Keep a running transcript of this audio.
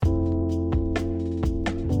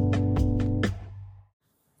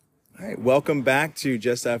welcome back to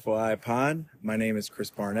Just FYI Pod. My name is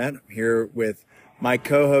Chris Barnett. I'm here with my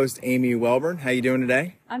co-host Amy Welborn. How you doing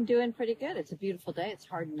today? I'm doing pretty good. It's a beautiful day. It's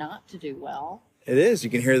hard not to do well. It is.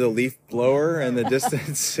 You can hear the leaf blower in the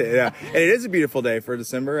distance. Yeah, and it is a beautiful day for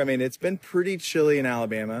December. I mean, it's been pretty chilly in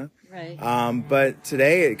Alabama, right? But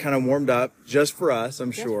today it kind of warmed up just for us.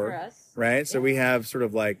 I'm just sure, for us. Right? Yeah. So we have sort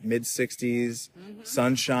of like mid 60s,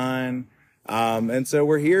 sunshine. And so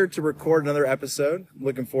we're here to record another episode.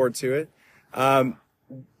 Looking forward to it.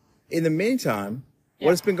 In the meantime,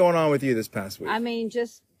 what's been going on with you this past week? I mean,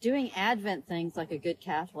 just doing Advent things like a good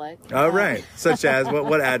Catholic. Oh, right. Such as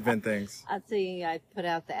what Advent things? I put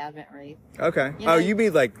out the Advent wreath. Okay. You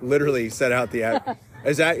mean like literally set out the Advent?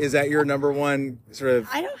 Is that your number one sort of?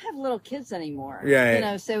 I don't have little kids anymore. Yeah. You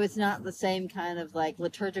know, so it's not the same kind of like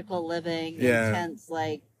liturgical living, intense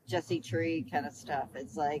like Jesse Tree kind of stuff.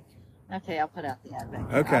 It's like, okay, I'll put out the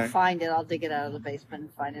Advent. Okay. I'll find it. I'll dig it out of the basement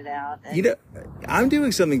and find it out. And you know, I'm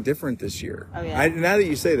doing something different this year. Oh, yeah. Now that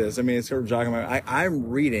you say this, I mean, it's sort of jogging my. I'm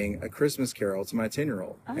reading A Christmas Carol to my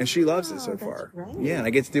 10-year-old, and she loves it so far. Great. Yeah, and I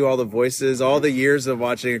get to do all the voices, all the years of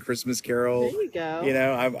watching A Christmas Carol. There you go. You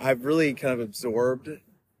know, I've really kind of absorbed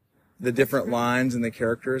the different lines and the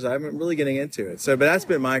characters. I'm really getting into it. So, but that's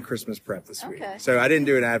been my Christmas prep this week. Okay. So I didn't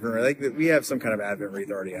do an Advent wreath. Like, we have some kind of Advent wreath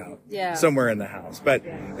already out. Yeah. Somewhere in the house. But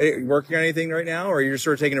are you working on anything right now, or are you just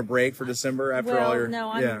sort of taking a break for December after all your? No,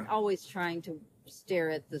 I'm always trying to stare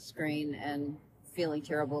at the screen and feeling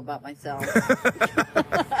terrible about myself.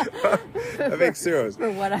 That makes sense.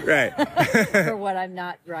 For what I'm for what I'm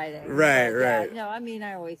not writing. Right, but, right. No, I mean,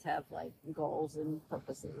 I always have like goals and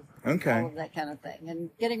purposes. Okay. All of that kind of thing. And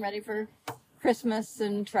getting ready for Christmas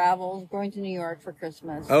and travels, going to New York for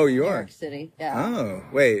Christmas. Oh, you are? New York City, yeah. Oh,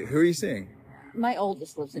 wait, who are you seeing? My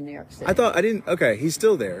oldest lives in New York City. Okay, he's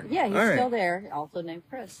still there. Yeah, he's all still right. there, also named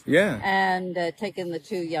Chris. Yeah. And taking the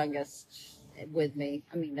two youngest with me.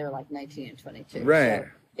 I mean, they're like 19 and 22. Right.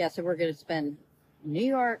 So we're going to spend New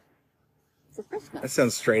York for Christmas. That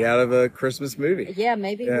sounds straight out of a Christmas movie. Yeah,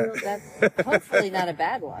 maybe that's hopefully not a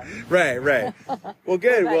bad one. Right. Well,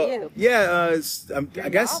 good. What about you? Yeah, I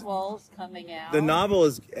guess the novel's coming out. the novel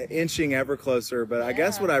is inching ever closer, but I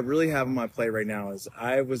guess what I really have on my plate right now is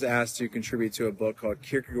I was asked to contribute to a book called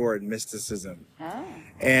Kierkegaard and Mysticism. Oh.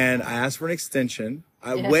 And I asked for an extension.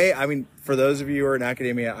 For those of you who are in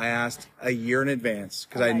academia, I asked a year in advance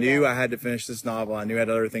because I knew I had to finish this novel. I knew I had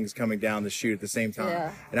other things coming down the chute at the same time.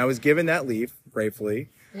 Yeah. And I was given that leave, gratefully.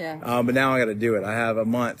 Yeah. But now I got to do it. I have a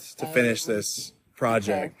month to finish this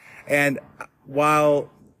project. Okay. And while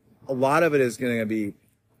a lot of it is going to be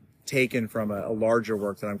taken from a larger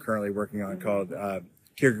work that I'm currently working on called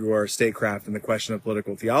Kierkegaard, Statecraft, and the Question of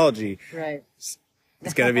Political Theology. Right.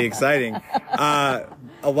 It's going to be exciting. A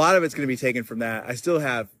lot of it's going to be taken from that. I still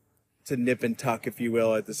have to nip and tuck, if you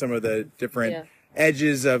will, at some of the different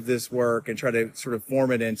edges of this work and try to sort of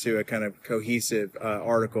form it into a kind of cohesive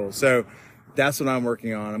article. So that's what I'm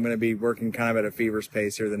working on. I'm going to be working kind of at a feverish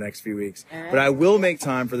pace here the next few weeks. Right. But I will make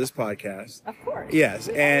time for this podcast. Of course. Yes.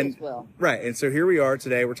 We always will. Right. And so here we are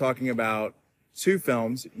today. We're talking about two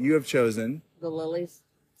films you have chosen. The Lilies.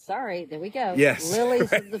 Sorry, there we go. Yes.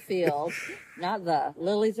 Lilies of the Field. Not the.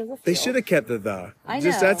 Lilies of the Field. They should have kept the. I know.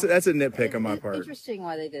 Just that's a nitpick on my part. Interesting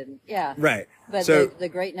why they didn't. Yeah. Right. But so, the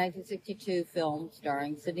great 1962 film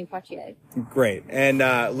starring Sidney Poitier. Great. And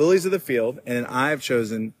Lilies of the Field. And I've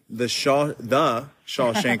chosen the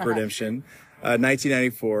Shawshank Redemption,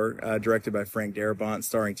 1994, directed by Frank Darabont,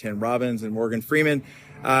 starring Tim Robbins and Morgan Freeman.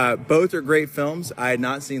 Both are great films. I had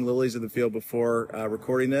not seen Lilies of the Field before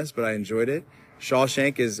recording this, but I enjoyed it.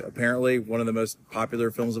 Shawshank is apparently one of the most popular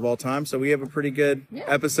films of all time, so we have a pretty good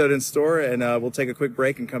episode in store, and we'll take a quick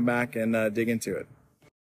break and come back and dig into it.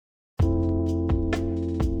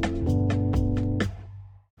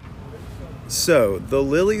 So, the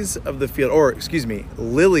Lilies of the Field,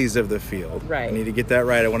 Lilies of the Field. Right. I need to get that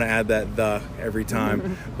right. I want to add that "the" every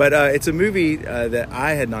time. But it's a movie that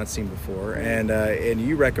I had not seen before, and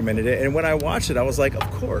you recommended it. And when I watched it, I was like,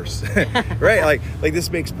 of course, right? Like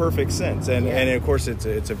this makes perfect sense. And of course,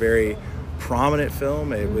 it's a very prominent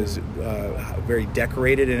film. It was very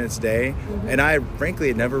decorated in its day, and I frankly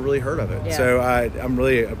had never really heard of it. Yeah. So I'm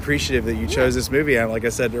really appreciative that you chose this movie. Like I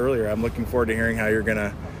said earlier, I'm looking forward to hearing how you're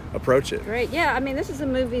gonna approach it. Great. Yeah, I mean, this is a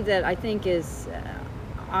movie that I think is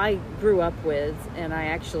I grew up with, and I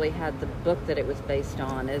actually had the book that it was based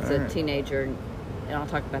on as a teenager, and I'll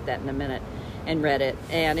talk about that in a minute, and read it.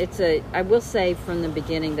 And I will say from the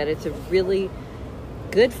beginning that it's a really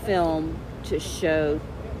good film to show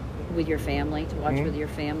with your family, to watch with your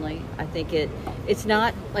family. I think it's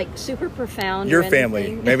not like super profound. Your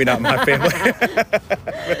family, maybe not my family.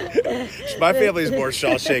 My family is more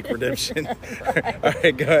Shawshank Redemption. Right. All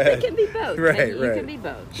right, go ahead. It can be both. Right, You can be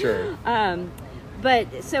both. Sure.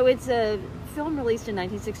 But so it's a film released in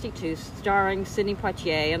 1962, starring Sidney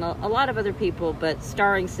Poitier and a lot of other people, but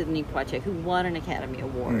starring Sidney Poitier, who won an Academy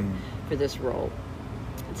Award for this role.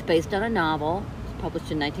 It's based on a novel.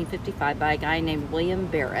 Published in 1955 by a guy named William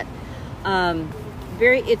Barrett. The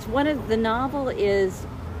novel is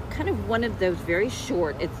kind of one of those very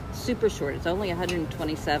short, it's super short, it's only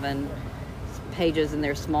 127 pages and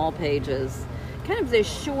they're small pages. Kind of this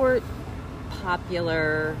short,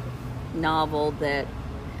 popular novel that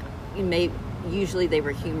usually they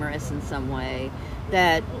were humorous in some way,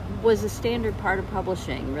 that was a standard part of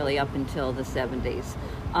publishing really up until the 70s.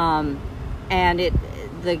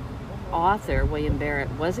 The author, William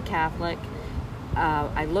Barrett, was a Catholic.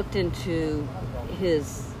 I looked into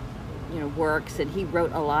his works, and he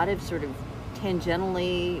wrote a lot of sort of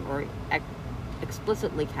tangentially or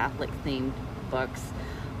explicitly Catholic themed books.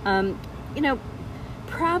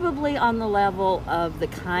 Probably on the level of the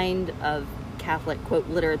kind of Catholic quote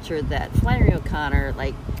literature that Flannery O'Connor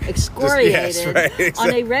excoriated exactly.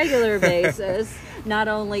 on a regular basis, not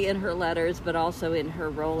only in her letters but also in her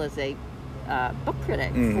role as a book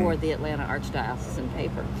critic for the Atlanta Archdiocesan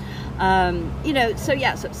paper. So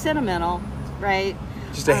sentimental, right?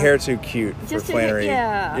 Just a hair too cute for Flannery.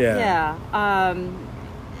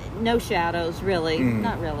 No shadows, really,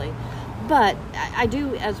 not really. But I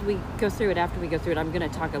do, as we go through it, after we go through it, I'm going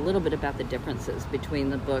to talk a little bit about the differences between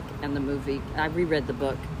the book and the movie. I reread the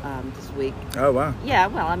book this week. Oh, wow. Yeah,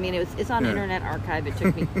 well, I mean, it's on Internet Archive. It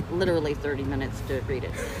took me literally 30 minutes to read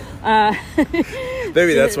it.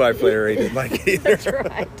 Maybe that's why Flannery didn't like it either.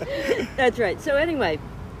 That's right. So anyway,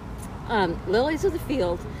 Lilies of the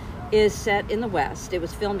Field is set in the West. It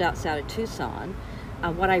was filmed outside of Tucson.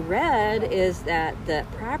 What I read is that the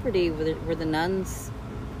property where the nuns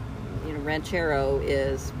ranchero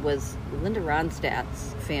was Linda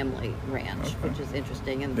Ronstadt's family ranch, which is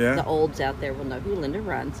interesting, and the olds out there will know who Linda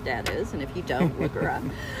Ronstadt is, and if you don't, look her up.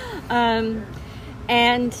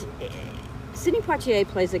 And Sidney Poitier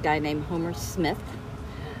plays a guy named Homer Smith,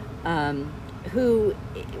 who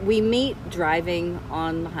we meet driving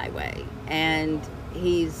on the highway, and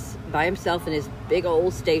he's by himself in his big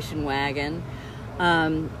old station wagon,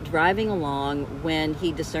 driving along when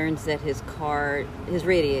he discerns that his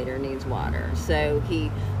radiator needs water. So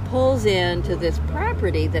he pulls into this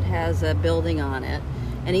property that has a building on it,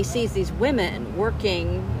 and he sees these women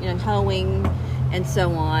working, hoeing and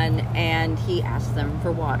so on, and he asks them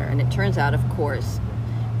for water. And it turns out, of course,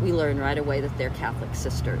 we learn right away that they're Catholic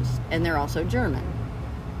sisters, and they're also German.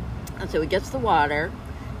 And so he gets the water,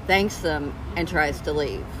 thanks them, and tries to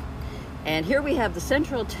leave. And here we have the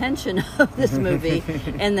central tension of this movie,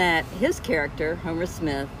 in that his character, Homer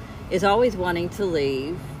Smith, is always wanting to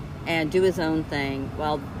leave and do his own thing,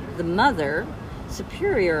 while the mother,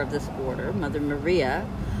 superior of this order, Mother Maria,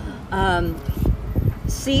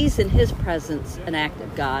 sees in his presence an act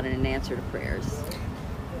of God and an answer to prayers.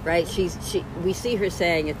 Right? We see her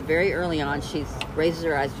saying at the very early on, she raises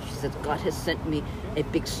her eyes and she says, "God has sent me a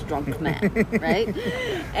big, strong man," right?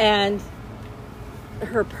 And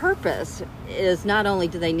her purpose is not only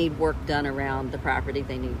do they need work done around the property,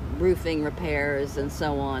 they need roofing repairs and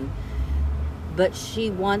so on, but she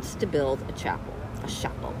wants to build a chapel, as she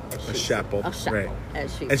right.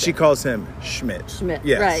 as she and says. She calls him Schmidt.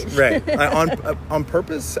 Yes, right. On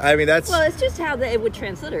purpose. I mean, that's it's just how it would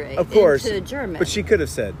transliterate, of course, into German. But she could have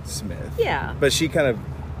said Smith. Yeah, but she kind of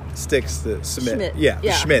sticks to Schmidt.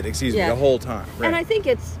 Schmidt. Excuse me, the whole time. Right. And I think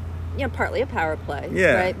it's partly a power play,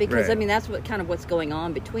 right? Because I mean, that's what's going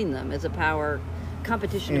on between them, is a power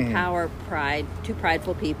competition of power, pride, two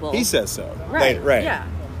prideful people. He says so. Right. Right.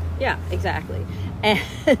 Yeah, exactly.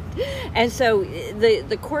 And so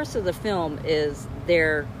the course of the film is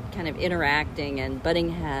they're kind of interacting and butting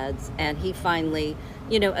heads, and he finally,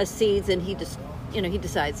 accedes, and he just, he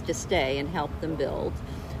decides to stay and help them build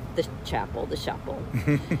the chapel.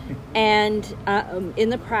 And in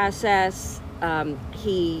the process,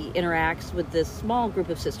 he interacts with this small group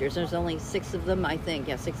of sisters. There's only 6 of them, I think.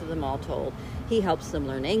 6 of them all told. He helps them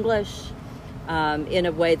learn English in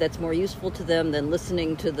a way that's more useful to them than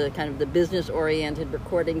listening to the kind of the business-oriented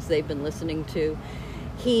recordings they've been listening to.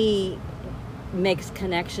 He makes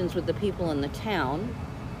connections with the people in the town,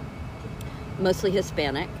 mostly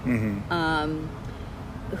Hispanic,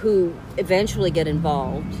 who eventually get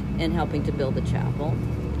involved in helping to build the chapel.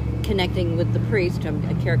 connecting with the priest,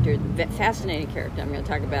 a fascinating character I'm going to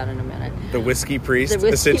talk about in a minute. The whiskey priest, the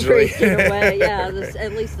whiskey essentially. priest, in a way, yeah.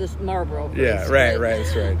 At least this Marlboro priest. Yeah, right,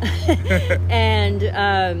 that's right. And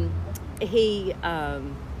he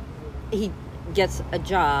gets a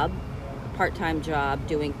job, a part-time job,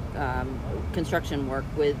 doing construction work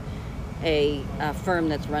with a firm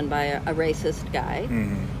that's run by a racist guy.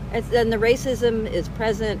 Mm-hmm. And the racism is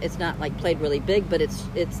present. It's not like played really big, but it's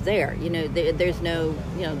there. There's no,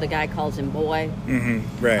 the guy calls him boy.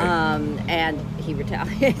 Mm-hmm. Right. And he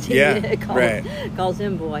retaliates. Yeah, calls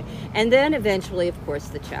him boy. And then eventually, of course,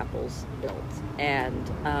 the chapel's built. And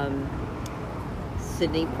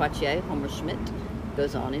Sidney Poitier, Homer Schmidt,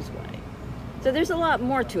 goes on his way. So there's a lot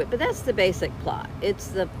more to it, but that's the basic plot. It's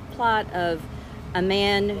the plot of a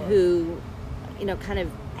man who, kind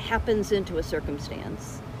of happens into a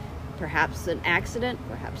circumstance, perhaps an accident,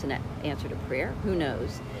 perhaps an answer to prayer, who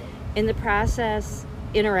knows. In the process,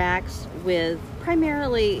 interacts with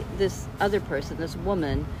primarily this other person, this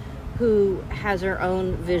woman, who has her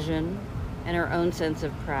own vision and her own sense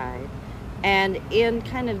of pride. And in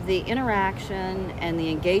kind of the interaction and the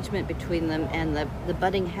engagement between them and the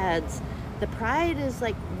butting heads, the pride is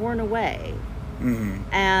like worn away. Mm-hmm.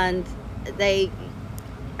 And they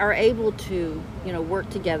are able to, work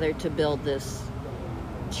together to build this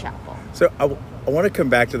chapel. So I want to come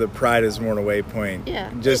back to the pride is worn away point.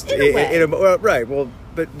 Yeah, just in a way. Right. Well,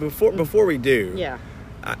 but before we do, yeah.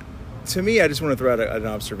 To me, I just want to throw out an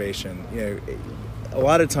observation. A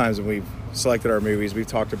lot of times when we've selected our movies, we've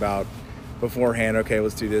talked about beforehand. Okay,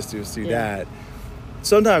 let's do this, let's do that.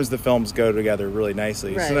 Sometimes the films go together really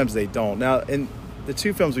nicely. Right. Sometimes they don't. Now, in the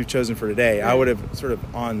two films we've chosen for today, I would have sort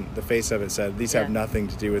of on the face of it said these have nothing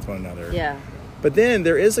to do with one another. Yeah. But then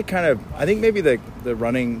there is a kind of, I think maybe the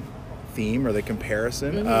running theme or the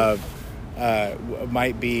comparison of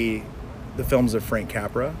might be the films of Frank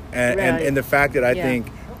Capra and the fact that I think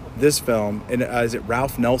this film, and is it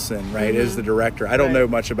Ralph Nelson, right, is the director. I don't know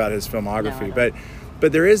much about his filmography,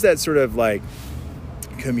 but there is that sort of like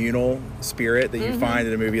communal spirit that you find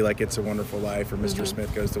in a movie like It's a Wonderful Life or Mr.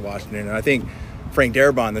 Smith Goes to Washington. And I think Frank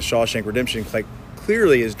Darabont, The Shawshank Redemption, like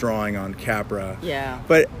clearly is drawing on Capra. Yeah.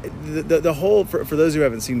 But the whole, for those who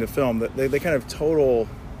haven't seen the film, the kind of total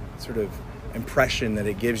sort of impression that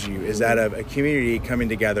it gives you is that of a community coming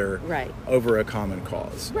together over a common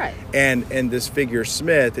cause. Right. And this figure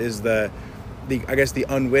Smith is the I guess the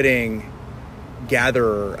unwitting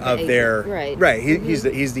gatherer of agent. Their right. He's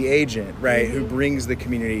the agent, right, who brings the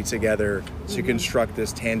community together to construct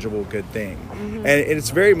this tangible good thing. And it's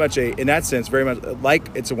very much in that sense very much like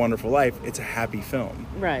It's a Wonderful Life. It's a happy film,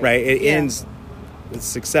 right? It ends with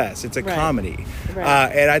success. It's a comedy,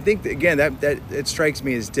 and I think that, again that it strikes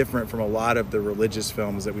me as different from a lot of the religious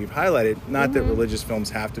films that we've highlighted. Not that religious films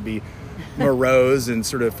have to be morose and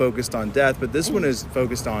sort of focused on death, but this one is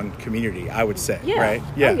focused on community, I would say. Right?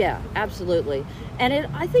 Yeah. Oh yeah, absolutely. And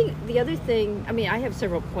I think the other thing, I mean, I have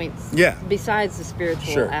several points besides the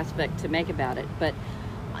spiritual aspect to make about it, but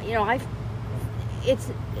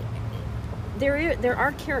there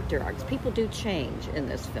are character arcs. People do change in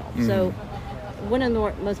this film. So one of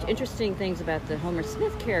the most interesting things about the Homer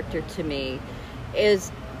Smith character to me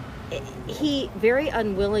is he very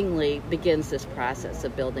unwillingly begins this process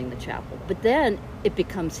of building the chapel, but then it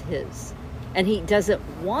becomes his. And he doesn't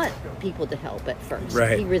want people to help at first.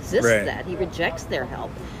 Right. He resists that. He rejects their help.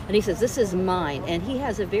 And he says, this is mine. And he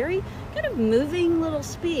has a very kind of moving little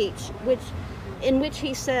speech in which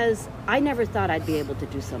he says, I never thought I'd be able to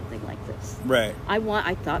do something like this. Right.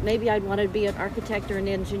 I thought maybe I'd want to be an architect or an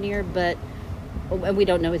engineer, and we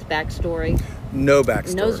don't know his backstory. No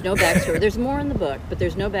backstory. No backstory. There's more in the book, but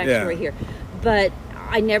there's no backstory here. But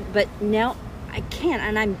now I can't,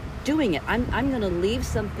 and I'm doing it. I'm going to leave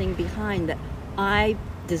something behind that I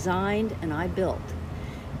designed and I built,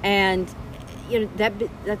 and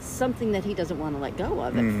that's something that he doesn't want to let go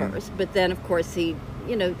of at first. But then, of course, he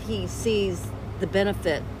sees the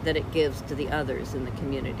benefit that it gives to the others in the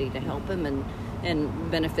community to help him,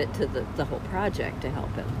 and benefit to the whole project to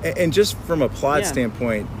help him. And just from a plot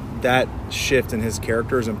standpoint, that shift in his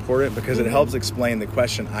character is important because it helps explain the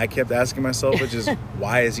question I kept asking myself, which is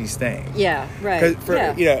why is he staying? Yeah, right.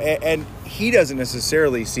 And he doesn't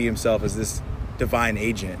necessarily see himself as this divine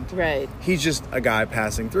agent. Right. He's just a guy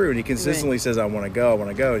passing through, and he consistently says, I want to go,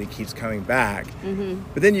 and he keeps coming back.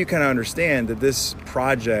 But then you kind of understand that this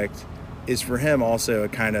project is for him also a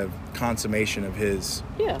kind of consummation of his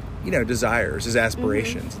desires, his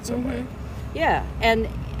aspirations in some way. Yeah, and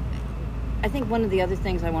I think one of the other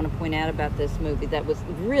things I want to point out about this movie that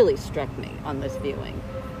really struck me on this viewing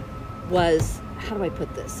was, how do I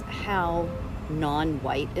put this? How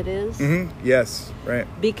non-white it is. Yes, right.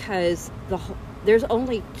 Because there's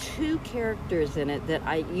only 2 characters in it that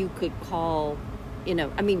you could call,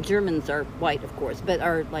 I mean, Germans are white, of course, but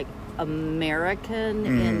are like American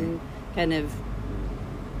in kind of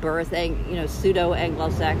birth, pseudo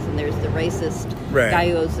Anglo-Saxon. There's the racist guy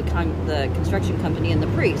who owns the construction company, and the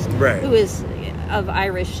priest who is of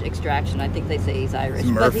Irish extraction. I think they say he's Irish.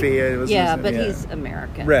 Murphy, but he's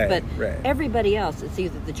American. Right, but everybody else, it's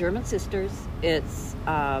either the German sisters, it's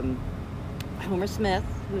Homer Smith,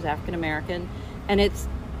 who's African American, and it's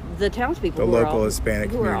the townspeople, the local Hispanic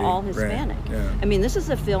who community. are all Hispanic. Right. Yeah. I mean, this is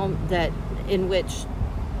a film in which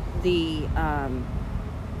the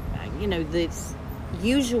this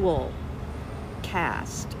usual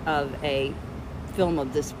cast of a film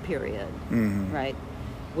of this period, right,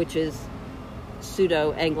 which is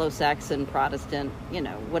pseudo Anglo-Saxon, Protestant,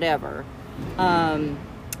 whatever,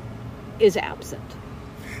 is absent.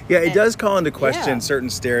 Yeah, it does call into question certain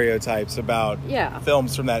stereotypes about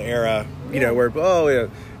films from that era. Where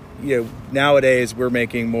nowadays we're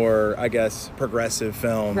making more, I guess, progressive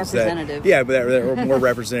films. Representative. That are more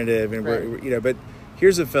representative, and but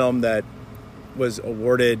here's a film that was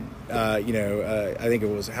awarded. I think it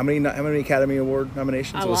was how many Academy Award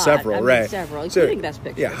nominations? It was several, several, including Best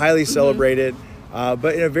Picture. Yeah, highly celebrated,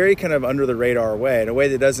 but in a very kind of under the radar way, in a way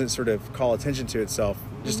that doesn't sort of call attention to itself.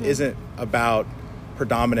 Just isn't about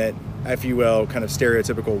predominant, if you will, kind of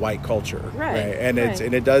stereotypical white culture, right? And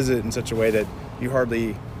it does it in such a way that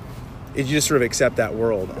you just sort of accept that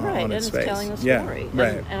world on its face. It's telling a story.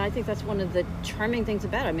 Right. And I think that's one of the charming things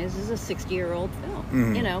about it. I mean, this is a 60-year-old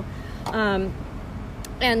film,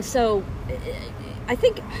 and so I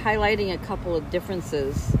think highlighting a couple of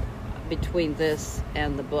differences between this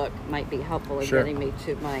and the book might be helpful in getting me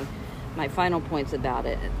to my final points about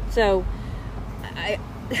it. So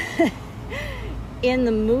in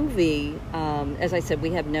the movie, as I said,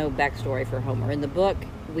 we have no backstory for Homer. In the book,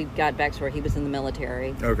 we've got backstory. He was in the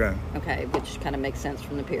military. Okay, which kind of makes sense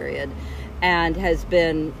from the period, and has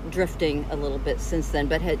been drifting a little bit since then,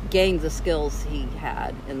 but had gained the skills he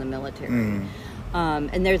had in the military.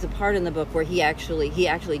 And there's a part in the book where he actually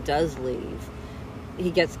does leave.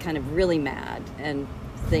 He gets kind of really mad and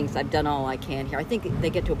thinks, I've done all I can here. I think they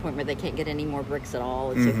get to a point where they can't get any more bricks at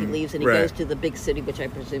all, and so he leaves and he goes to the big city, which I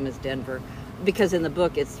presume is Denver, because in the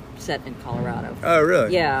book it's set in Colorado. Oh,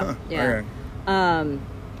 really? Yeah, huh. yeah. Okay.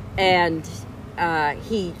 And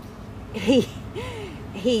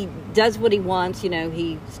he does what he wants.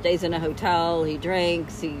 He stays in a hotel, he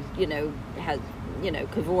drinks, he has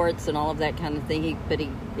cavorts and all of that kind of thing. But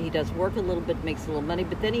he does work a little bit, makes a little money,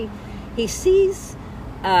 but then he sees.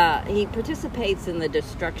 He participates in the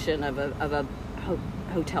destruction of a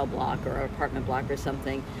hotel block or an apartment block or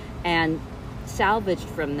something, and salvaged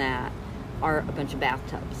from that are a bunch of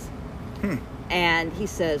bathtubs. And he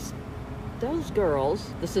says, those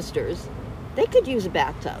girls, the sisters, they could use a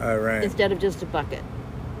bathtub instead of just a bucket.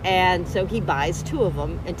 And so he buys 2 of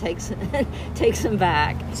them and takes them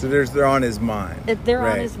back. So they're on his mind. They're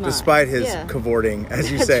on his mind, despite his cavorting,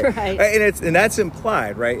 as you say. Right. And that's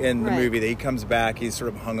implied, right, in the movie that he comes back. He's sort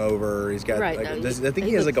of hungover. He's got I think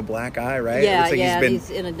he has like a black eye, right? Yeah, it looks like he's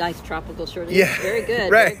in a nice tropical shirt. Yeah, very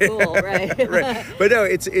good, right. Very cool, right? Right. But no,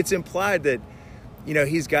 it's implied that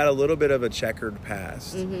he's got a little bit of a checkered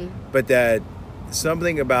past, but that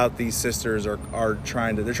something about these sisters are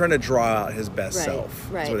trying to draw out his best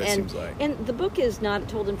self. Right. That's what it seems like. And the book is not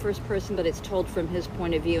told in first person, but it's told from his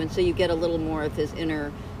point of view, and so you get a little more of his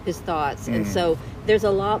thoughts. And so there's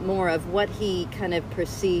a lot more of what he kind of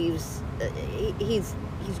perceives. He's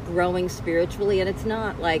growing spiritually, and it's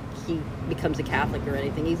not like he becomes a Catholic or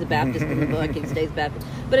anything. He's a Baptist in the book. He stays Baptist,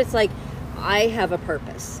 but it's like, I have a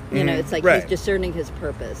purpose. It's like he's discerning his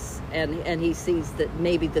purpose, and he sees that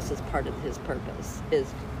maybe this is part of his purpose,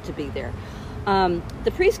 is to be there.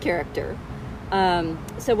 The priest character,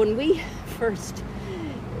 so when we first,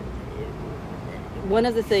 one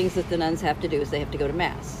of the things that the nuns have to do is they have to go to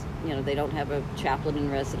Mass. They don't have a chaplain in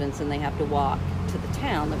residence, and they have to walk to the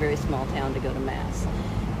town, the very small town, to go to Mass.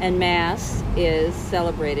 And Mass is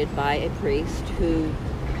celebrated by a priest who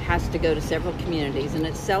has to go to several communities, and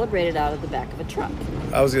it's celebrated out of the back of a truck.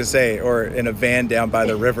 I was going to say, or in a van down by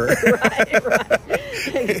the river.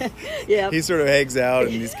 Right. Yeah. He sort of hangs out,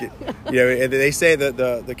 and they say that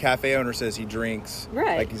the cafe owner says he drinks.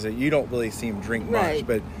 Right. Like he said, you don't really see him drink much,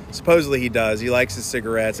 but supposedly he does. He likes his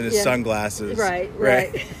cigarettes and his sunglasses. Right.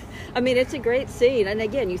 I mean, it's a great scene. And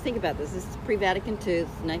again, you think about this. This is pre-Vatican II,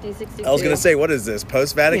 1962. I was going to say, what is this,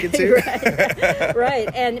 post-Vatican II? Right.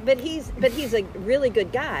 But he's a really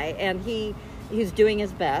good guy, and he's doing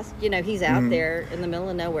his best. He's out there in the middle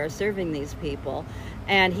of nowhere serving these people.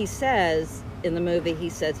 And he says, in the movie, he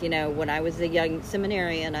says, when I was a young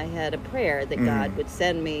seminarian, I had a prayer that God would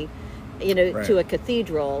send me, to a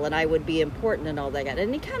cathedral, and I would be important and all that.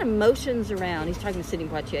 And he kind of motions around. He's talking to Sidney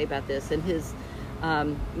Poitier about this in his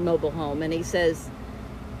mobile home, and he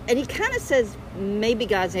kind of says, maybe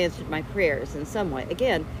God's answered my prayers in some way.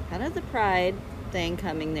 Again, kind of the pride thing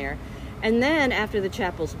coming there. And then after the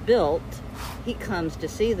chapel's built, he comes to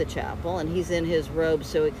see the chapel, and he's in his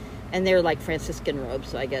robes, and they're like Franciscan robes,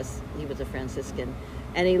 so I guess he was a Franciscan.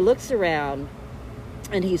 And he looks around,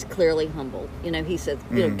 and he's clearly humbled. He says,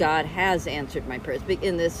 God has answered my prayers.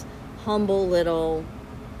 In this humble little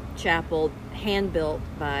chapel, hand-built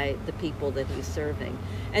by the people that he's serving.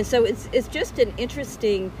 And so it's just an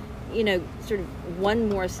interesting, sort of one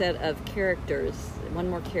more set of characters, one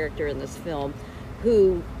more character in this film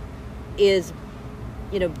who is,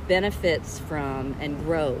 benefits from and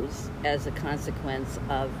grows as a consequence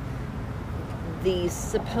of these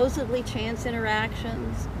supposedly chance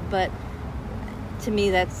interactions. But to me,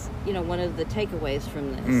 that's, one of the takeaways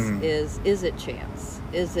from this is it chance?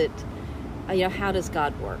 Is it, how does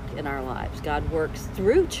God work in our lives? God works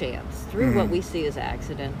through chance, through what we see as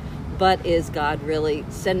accident, but is God really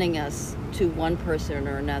sending us to one person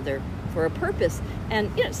or another for a purpose?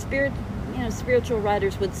 And, spiritual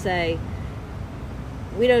writers would say,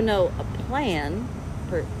 we don't know a plan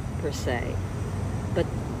per se, but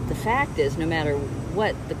the fact is, no matter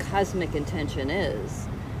what the cosmic intention is,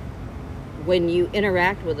 when you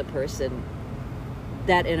interact with a person,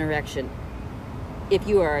 that interaction, if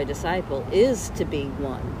you are a disciple, is to be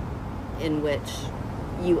one in which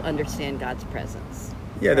you understand God's presence.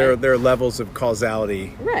 Yeah, right? There are levels of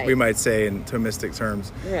causality, right, we might say in Thomistic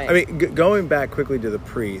terms. Right. I mean, going back quickly to the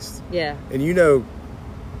priest. Yeah. And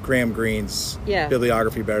Graham Greene's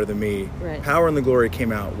bibliography better than me. Right. Power and the Glory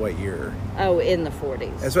came out what year? Oh, in the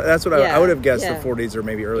 40s. That's what I would have guessed, the 40s or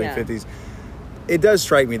maybe early 50s. It does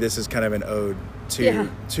strike me this is kind of an ode to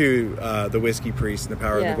the whiskey priest and the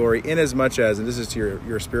power and the glory, in as much as, and this is to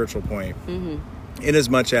your spiritual point, in as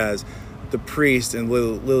much as the priest in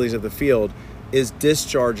Lilies of the Field is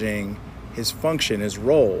discharging his function, his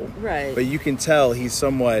role. Right. But you can tell he's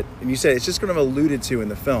somewhat, and you said it's just kind of alluded to in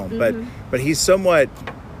the film, but he's somewhat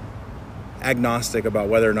agnostic about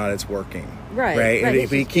whether or not it's working. Right. And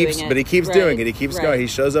he keeps doing it. He keeps going. He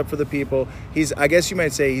shows up for the people. I guess you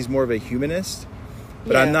might say he's more of a humanist,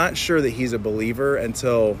 but I'm not sure that he's a believer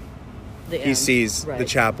until he sees the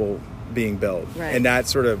chapel being built. Right. And that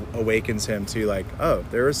sort of awakens him to like, oh,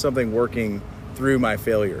 there is something working through my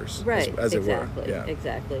failures, as it were. Yeah.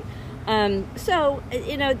 Exactly. So,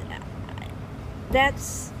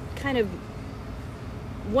 that's kind of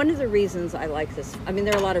one of the reasons I like this. I mean,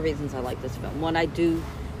 there are a lot of reasons I like this film. One, I do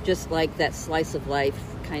just like that slice of life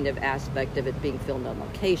kind of aspect of it being filmed on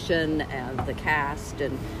location, and the cast,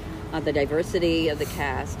 and the diversity of the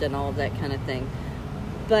cast, and all of that kind of thing.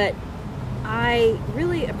 But I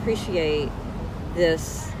really appreciate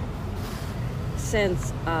this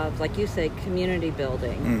sense of, like you say, community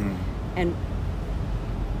building, and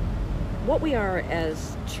what we are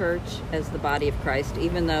as church, as the body of Christ,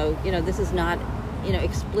 even though, this is not,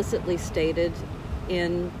 explicitly stated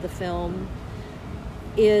in the film,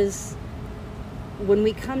 is when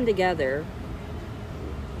we come together,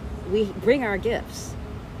 we bring our gifts,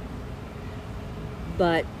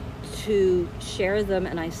 but to share them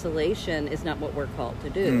in isolation is not what we're called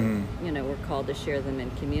to do. We're called to share them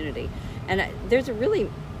in community. And there's a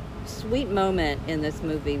really sweet moment in this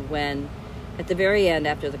movie when, at the very end,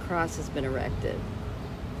 after the cross has been erected,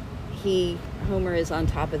 Homer is on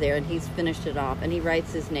top of there, and he's finished it off, and he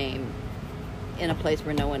writes his name in a place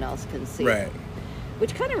where no one else can see it.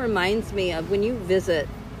 Which kind of reminds me of when you visit,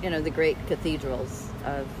 the great cathedrals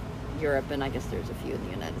of Europe, and I guess there's a few in the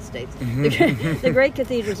United States. The great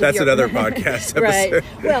cathedrals of Europe. That's another podcast episode.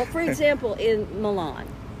 Right. Well, for example, in Milan,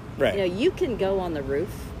 you can go on the roof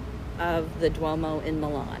of the Duomo in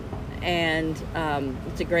Milan, and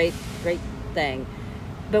it's a great, great thing.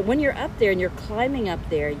 But when you're up there and you're climbing up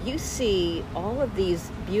there, you see all of these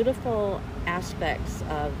beautiful aspects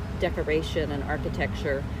of decoration and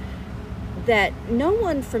architecture that no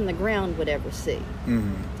one from the ground would ever see.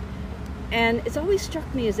 And it's always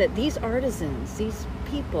struck me is that these artisans, these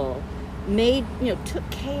people took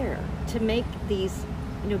care to make these,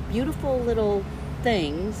 beautiful little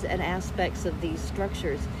things and aspects of these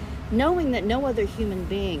structures, knowing that no other human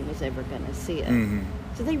being was ever going to see it.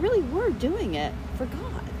 So they really were doing it for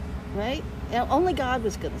God, right? Only God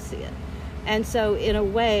was going to see it. And so in a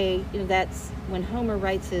way, that's when Homer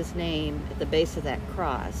writes his name at the base of that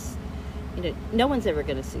cross. No one's ever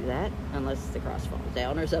going to see that unless the cross falls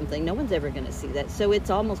down or something. No one's ever going to see that. So it's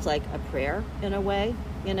almost like a prayer in a way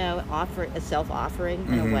offer a self-offering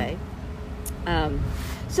in a way.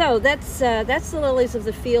 So that's the Lilies of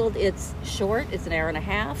the Field. It's short. It's an hour and a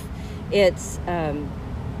half. It's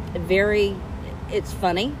it's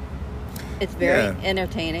funny. It's very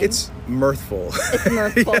entertaining. It's mirthful. It's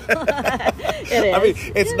mirthful. It is. I mean,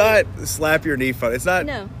 it's not slap your knee fun. It's not.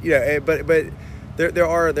 No. But there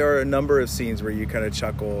are a number of scenes where you kind of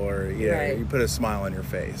chuckle or Right. you put a smile on your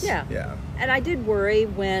face. Yeah. Yeah. And I did worry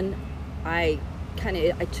when I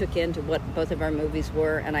took into what both of our movies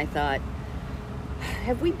were, and I thought,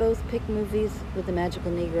 have we both picked movies with the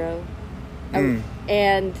magical Negro?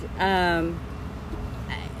 And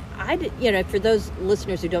I did, for those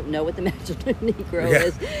listeners who don't know what the magical Negro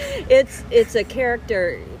is, it's a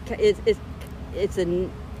character. It's a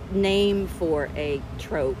name for a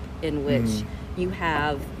trope in which you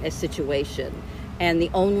have a situation, and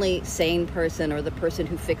the only sane person, or the person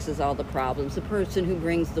who fixes all the problems, the person who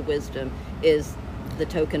brings the wisdom, is the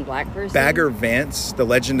token black person. Bagger Vance, The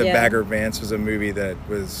Legend of Bagger Vance, was a movie that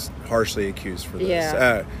was harshly accused for this.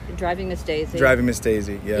 Yeah. Driving Miss Daisy. Driving Miss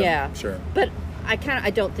Daisy. Yeah. Yeah. Sure. But I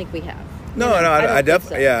don't think we have. No, I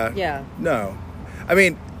definitely. So. Yeah. No, I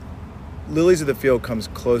mean, Lilies of the Field comes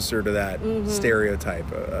closer to that stereotype,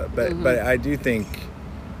 but I do think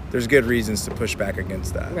there's good reasons to push back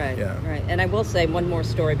against that. Right. Yeah. Right. And I will say one more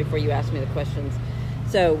story before you ask me the questions.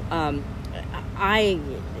 So,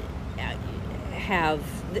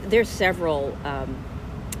 there's several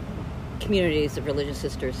communities of religious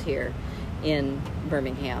sisters here in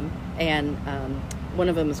Birmingham, and one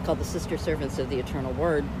of them is called the Sister Servants of the Eternal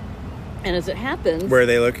Word. And as it happens, where are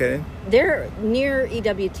they located? They're near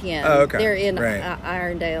EWTN. Oh, okay. They're in Right.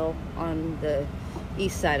 Irondale on the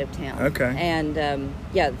east side of town. Okay. And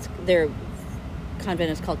their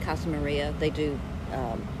convent is called Casa Maria. They do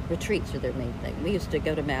retreats are their main thing. We used to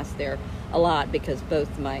go to mass there a lot because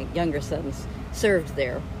both my younger sons served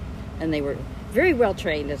there, and they were very well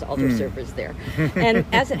trained as altar servers there. And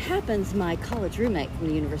as it happens, my college roommate from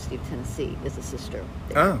the University of Tennessee is a sister.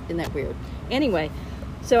 Oh. Isn't that weird? Anyway,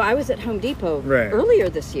 so I was at Home Depot Right. earlier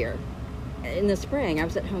this year. In the spring, I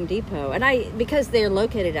was at Home Depot, and because they're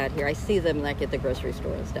located out here, I see them like at the grocery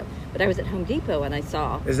store and stuff. But I was at Home Depot and I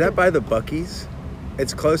saw. Is that by the Buc-ee's?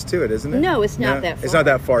 It's close to it, isn't it? No, it's not that far. It's not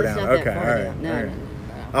that far It's down. not that Okay, far all right. down. No, all right. no.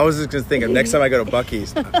 I was just going to think of next time I go to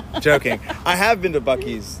Buc-ee's. Joking. I have been to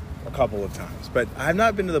Buc-ee's a couple of times, but I've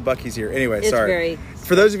not been to the Buc-ee's here. Anyway, It's sorry. very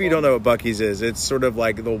For those of you who don't know what Buc-ee's is, it's sort of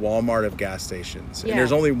like the Walmart of gas stations. Yeah. And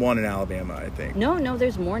there's only one in Alabama, I think. No,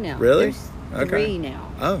 there's more now. Really? There's Okay. 3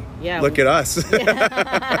 now. Oh, Yeah. Look at us. Wow.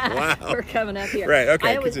 Wow. We're coming up here. Right, okay,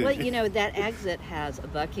 I always, continue. that exit has a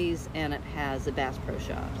Buc-ee's and it has a Bass Pro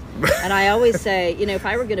Shops. And I always say, if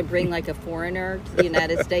I were going to bring like a foreigner to the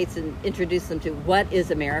United States and introduce them to what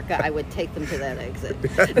is America, I would take them to that exit.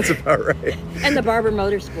 That's about right. And the Barber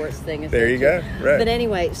Motorsports thing is There you go. Right. But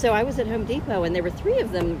anyway, so I was at Home Depot and there were 3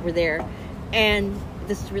 of them were there, and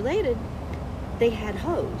this is related. They had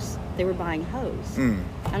hose. They were buying hose.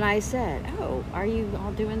 And I said, "Oh, are you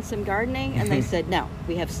all doing some gardening?" And they said, "No,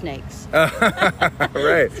 we have snakes."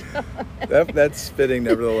 Right. That's fitting,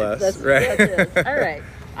 nevertheless. Right. That is. All right.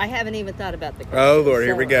 I haven't even thought about the question. Oh, Lord.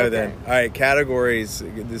 Here we go okay. then. All right. Categories.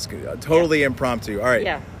 This totally impromptu. All right.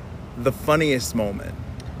 Yeah. The funniest moment.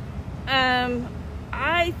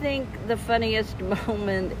 I think the funniest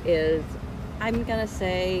moment is, I'm going to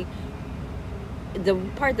say, the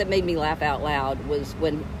part that made me laugh out loud was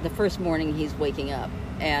when the first morning he's waking up,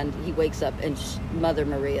 and he wakes up and Mother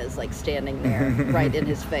Maria is like standing there right in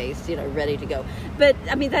his face, ready to go. But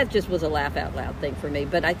I mean, that just was a laugh out loud thing for me.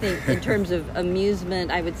 But I think in terms of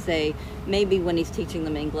amusement, I would say maybe when he's teaching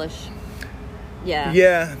them English. Yeah.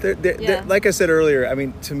 Yeah. They're, like I said earlier, I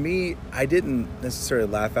mean, to me, I didn't necessarily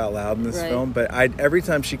laugh out loud in this film, but every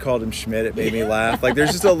time she called him Schmidt, it made me laugh. Like,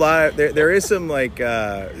 there's just a lot. There is some like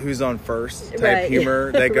who's on first type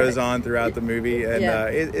humor that goes on throughout the movie, and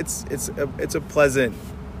it's a pleasant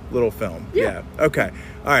little film. Yeah. Okay.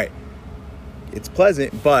 All right. It's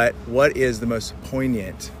pleasant, but what is the most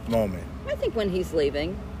poignant moment? I think when he's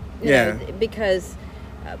leaving. Because.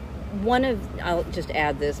 I'll just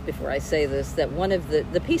add this before I say this, that one of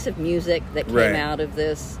the piece of music that came out of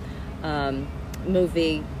this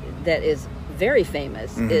movie that is very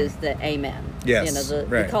famous is the Amen. Yes.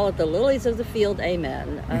 We call it the Lilies of the Field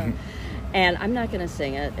Amen. And I'm not going to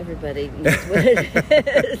sing it. Everybody knows what it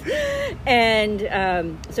is.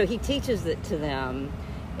 And so he teaches it to them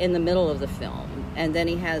in the middle of the film. And then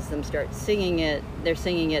he has them start singing it. They're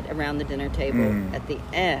singing it around the dinner table at the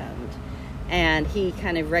end. And he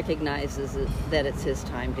kind of recognizes that it's his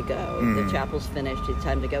time to go. The chapel's finished, it's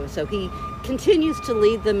time to go. So he continues to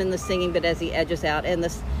lead them in the singing, but as he edges out, and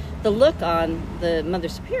the look on the Mother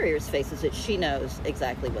Superior's face is that she knows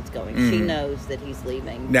exactly what's going. She knows that he's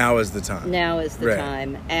leaving. Now is the time. Now is the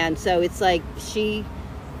time. And so it's like she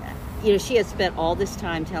has spent all this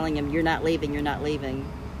time telling him, you're not leaving, you're not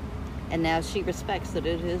leaving. And now she respects that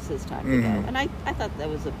it is his time to go. And I thought that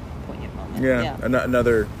was a poignant moment. Yeah.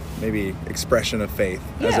 Another maybe expression of faith,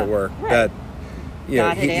 as it were. Right. That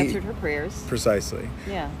God had answered her prayers. Precisely.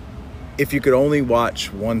 Yeah. If you could only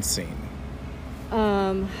watch one scene.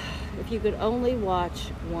 If you could only watch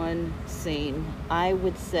one scene, I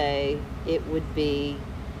would say it would be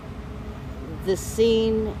the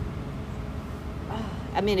scene.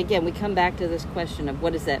 I mean, again, we come back to this question of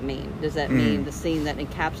what does that mean? Does that mean the scene that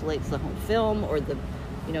encapsulates the whole film, or the,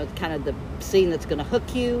 kind of the scene that's going to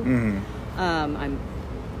hook you? I'm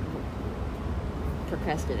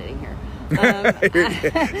procrastinating here.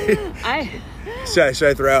 Should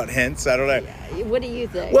I throw out hints? I don't know. What do you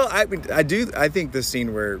think? Well, I think the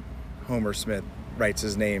scene where Homer Smith writes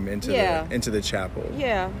his name into the chapel.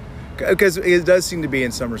 Yeah. Because it does seem to be,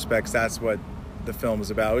 in some respects, that's what the film is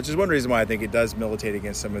about, which is one reason why I think it does militate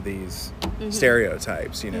against some of these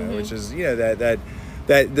stereotypes, which is, that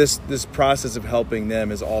this process of helping them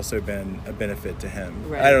has also been a benefit to him.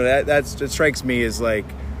 Right. I don't know, that strikes me as like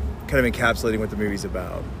kind of encapsulating what the movie's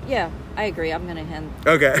about. Yeah, I agree. I'm going to hand.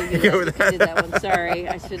 Okay, go with that. Did that one. Sorry,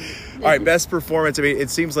 I should. All right, best performance. I mean, it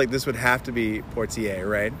seems like this would have to be Poitier,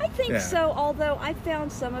 right? I think so. Although I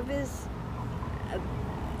found some of his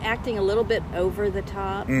acting a little bit over the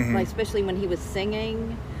top, like especially when he was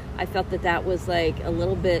singing. I felt that was like a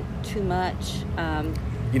little bit too much.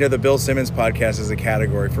 The Bill Simmons podcast is a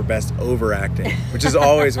category for best overacting, which is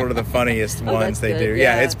always one of the funniest ones they do.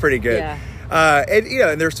 Yeah, it's pretty good. Yeah.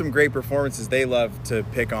 And there's some great performances. They love to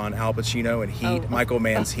pick on Al Pacino and Heat, Michael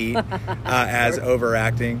Mann's Heat, as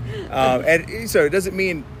overacting. And so it doesn't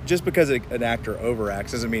mean just because an actor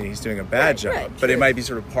overacts doesn't mean he's doing a bad job, but it might be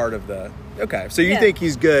sort of part of the. Okay, so you think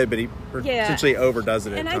he's good, but he essentially overdoes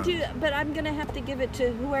it. And I do, but I'm going to have to give it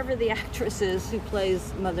to whoever the actress is who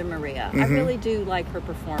plays Mother Maria. I really do like her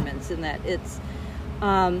performance in that it's.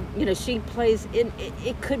 She plays in.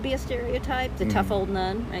 It could be a stereotype, the tough old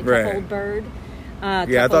nun, tough old bird.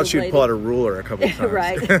 I thought she'd pull out a ruler a couple of times.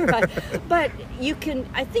 right. But you can.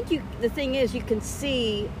 I think the thing is, you can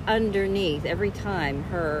see underneath every time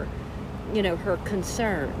her, her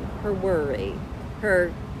concern, her worry,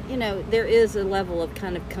 her. There is a level of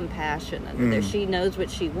kind of compassion under there. She knows what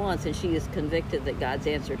she wants, and she is convicted that God's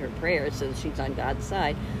answered her prayers, so she's on God's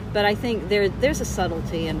side. But I think there's a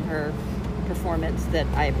subtlety in her performance that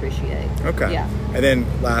I appreciate. Okay. Yeah. And then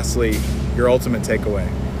lastly, your ultimate takeaway.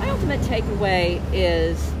 My ultimate takeaway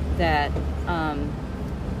is that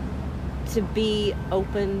to be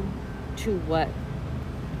open to what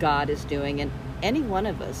God is doing, and any one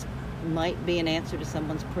of us might be an answer to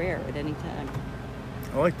someone's prayer at any time.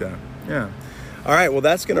 I like that. Yeah. All right. Well,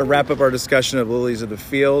 that's going to wrap up our discussion of Lilies of the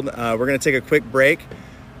Field. We're going to take a quick break.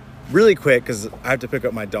 Really quick, because I have to pick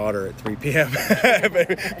up my daughter at 3 p.m.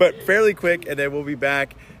 but fairly quick, and then we'll be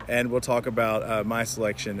back, and we'll talk about my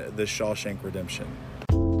selection, The Shawshank Redemption.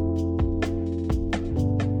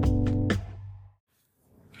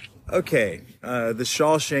 Okay, The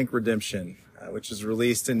Shawshank Redemption, which was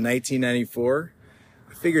released in 1994.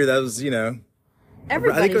 I figure that was,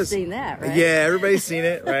 Everybody's seen that, right? Yeah, everybody's seen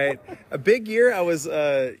it, right? A big year. I was, kind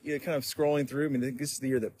of scrolling through. I mean, this is the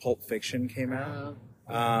year that Pulp Fiction came out.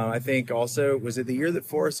 I think also, was it the year that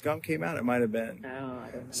Forrest Gump came out? It might have been. Oh,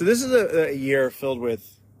 I don't know. So this is a year filled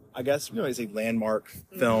with, I guess, say landmark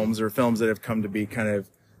films or films that have come to be kind of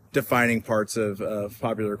defining parts of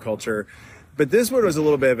popular culture. But this one was a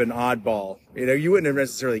little bit of an oddball. You wouldn't have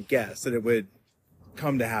necessarily guessed that it would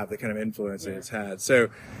come to have the kind of influence that it's had. So,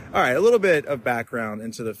 all right, a little bit of background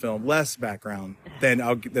into the film, less background than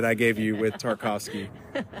that I gave you with Tarkovsky,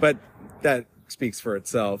 but that speaks for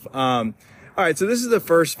itself. All right, so this is the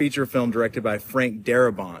first feature film directed by Frank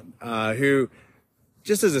Darabont, who,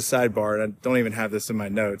 just as a sidebar, and I don't even have this in my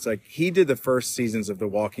notes, like he did the first seasons of The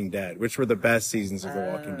Walking Dead, which were the best seasons of The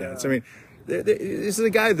Walking Dead. So I mean, this is a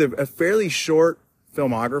guy with a fairly short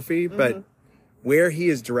filmography, but where he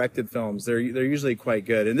has directed films, they're usually quite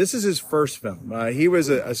good. And this is his first film. He was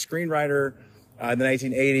a screenwriter in the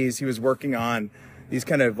 1980s. He was working on these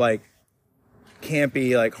kind of like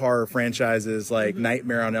campy like horror franchises like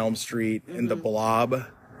Nightmare on Elm Street and The Blob,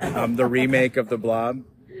 the remake of The Blob.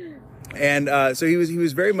 And so he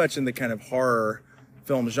was very much in the kind of horror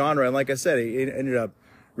film genre. And like I said, he ended up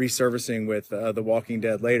resurfacing with The Walking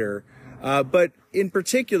Dead later. But in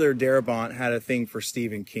particular, Darabont had a thing for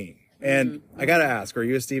Stephen King. And I got to ask, are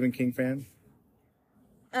you a Stephen King fan?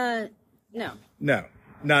 No. No.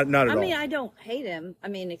 Not at all. I mean, I don't hate him. I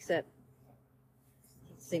mean, except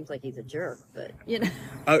he seems like he's a jerk, but you know.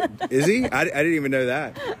 Is he? I didn't even know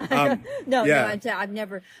that. No, yeah. no, I've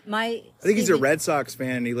never. I think he's a Red Sox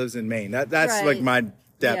fan and he lives in Maine. That's right. like my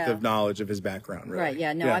depth of knowledge of his background. Really. Right.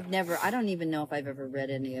 Yeah. No, I've never. I don't even know if I've ever read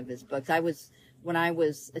any of his books. When I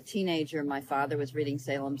was a teenager, my father was reading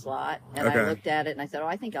Salem's Lot, and I looked at it and I said, "Oh,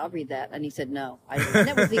 I think I'll read that." And he said, "No." And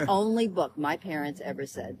that was the only book my parents ever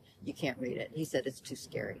said, "You can't read it." He said, "It's too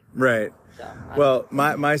scary." Right. So, well,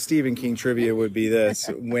 my Stephen King trivia would be this: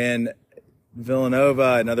 when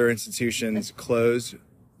Villanova and other institutions closed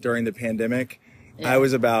during the pandemic, I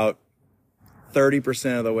was about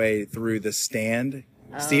 30% of the way through The Stand,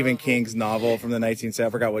 Stephen King's novel from the 1970s. I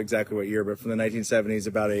forgot exactly what year, but from the 1970s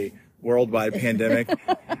about a worldwide pandemic,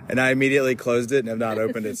 and I immediately closed it and have not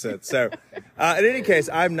opened it since. So in any case,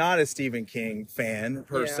 I'm not a Stephen King fan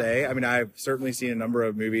per se. I mean, I've certainly seen a number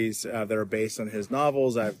of movies that are based on his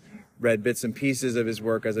novels. I've read bits and pieces of his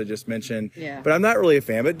work, as I just mentioned, but I'm not really a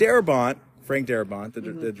fan. But Frank Darabont,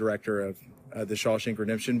 the director of The Shawshank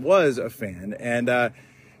Redemption, was a fan, and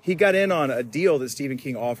he got in on a deal that Stephen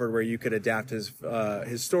King offered where you could adapt his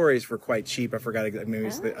stories for quite cheap. I forgot exactly, maybe it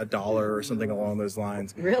was $1 or something along those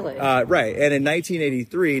lines. Really? Right. And in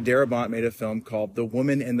 1983, Darabont made a film called The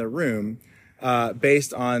Woman in the Room,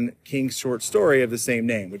 based on King's short story of the same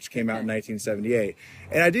name, which came out in 1978.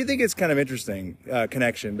 And I do think it's kind of interesting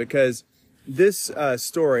connection, because this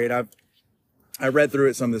story, and I read through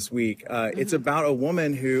it some this week, it's about a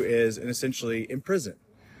woman who is essentially in prison.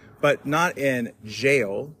 But not in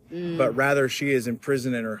jail, but rather she is in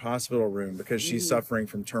prison in her hospital room because she's suffering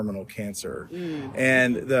from terminal cancer.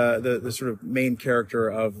 And the sort of main character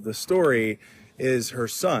of the story is her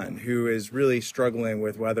son, who is really struggling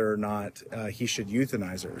with whether or not he should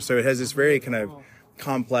euthanize her. So it has this very kind of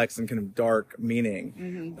complex and kind of dark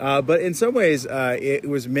meaning. But in some ways, it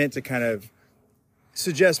was meant to kind of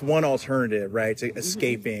suggest one alternative, right, to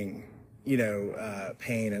escaping,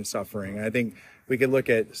 pain and suffering. And I think we could look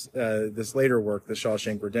at this later work, The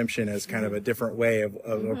Shawshank Redemption, as kind of a different way of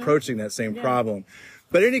approaching that same problem.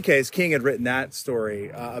 But in any case, King had written that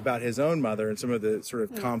story about his own mother and some of the sort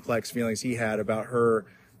of complex feelings he had about her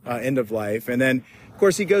end of life. And then, of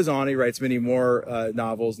course, he goes on, he writes many more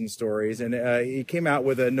novels and stories. And he came out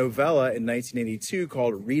with a novella in 1982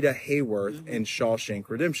 called Rita Hayworth in Shawshank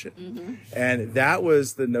Redemption. And that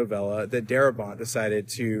was the novella that Darabont decided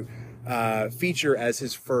to feature as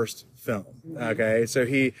his first film. Okay, so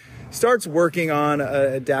he starts working on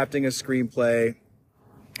adapting a screenplay.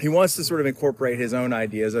 He wants to sort of incorporate his own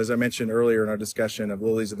ideas, as I mentioned earlier in our discussion of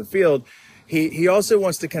Lilies of the Field. He also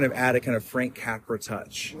wants to kind of add a kind of Frank Capra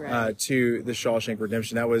touch to The Shawshank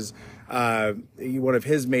Redemption. That was one of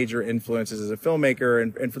his major influences as a filmmaker.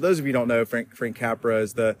 And for those of you who don't know, Frank Capra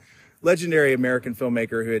is the legendary American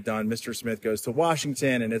filmmaker who had done Mr. Smith Goes to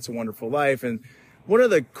Washington and It's a Wonderful Life. And one of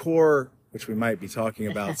the core, which we might be talking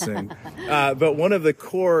about soon, but one of the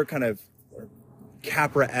core kind of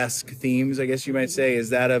Capra-esque themes, I guess you might say,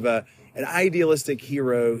 is that of an idealistic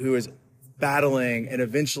hero who is battling and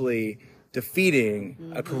eventually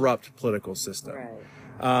defeating a corrupt political system.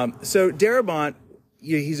 So Darabont,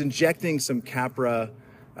 he's injecting some Capra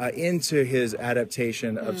into his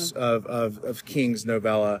adaptation of King's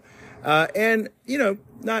novella. And,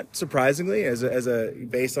 not surprisingly, as a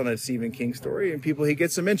based on a Stephen King story, and he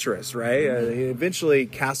gets some interest, right? Eventually,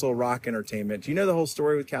 Castle Rock Entertainment. Do you know the whole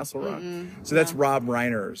story with Castle Rock? So that's Rob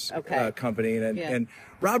Reiner's company, and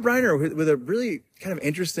Rob Reiner with a really kind of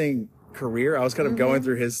interesting career. I was kind of going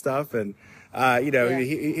through his stuff, and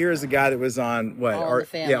here is a guy that was on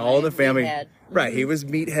All in the Family. Meathead. Right, he was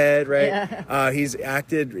Meathead, right? He's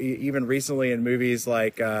acted even recently in movies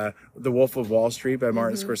like The Wolf of Wall Street by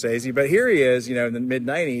Martin Scorsese. But here he is, in the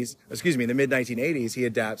mid-1980s, he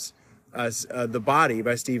adapts The Body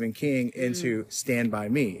by Stephen King into Stand By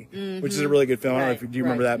Me, which is a really good film. I don't know if you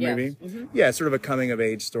remember that movie. Yeah, it's sort of a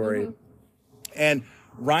coming-of-age story. And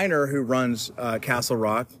Reiner, who runs Castle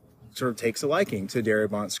Rock, sort of takes a liking to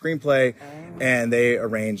Darabont's screenplay, and they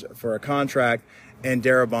arrange for a contract. And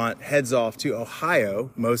Darabont heads off to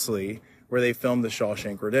Ohio, mostly, where they filmed The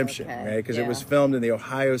Shawshank Redemption, right? Because it was filmed in the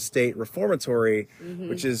Ohio State Reformatory,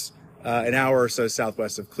 which is an hour or so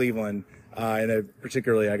southwest of Cleveland, in a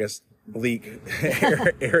particularly, I guess, bleak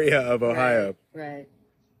area of Ohio. Right.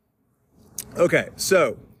 Okay,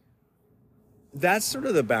 so that's sort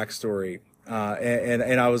of the backstory.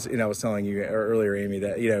 And I was telling you earlier, Amy,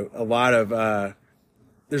 that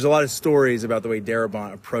there's a lot of stories about the way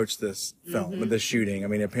Darabont approached this film with the shooting. I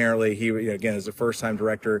mean, apparently he, again, as a first-time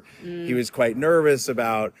director, he was quite nervous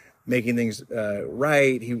about making things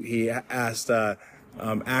right. He asked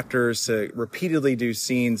actors to repeatedly do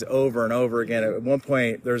scenes over and over again. At one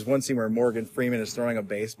point, there's one scene where Morgan Freeman is throwing a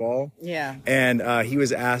baseball. Yeah. And he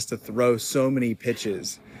was asked to throw so many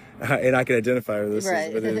pitches. And I can identify with this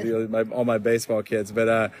Right. with all my baseball kids.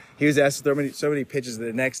 But he was asked to throw so many pitches that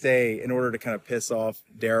the next day, in order to kind of piss off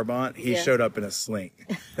Darabont, he showed up in a sling.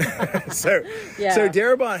 So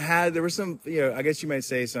Darabont there was some, I guess you might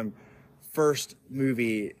say some first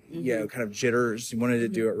movie, kind of jitters. He wanted to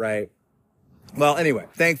do it right. Well, anyway,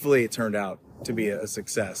 thankfully it turned out to be a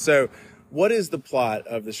success. So what is the plot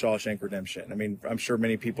of the Shawshank Redemption? I mean, I'm sure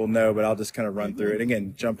many people know, but I'll just kind of run through it.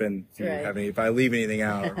 Again, jump in if I leave anything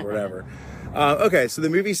out or whatever. Okay, so the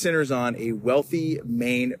movie centers on a wealthy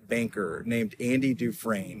Maine banker named Andy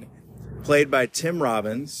Dufresne, played by Tim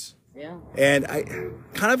Robbins. Yeah. And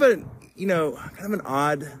kind of an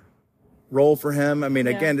odd role for him. I mean,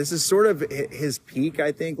 again, this is sort of his peak,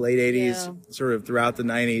 I think, late 80s, sort of throughout the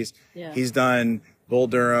 90s. Yeah. He's done Bull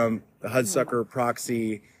Durham, The Hudsucker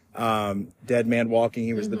Proxy, Dead Man Walking.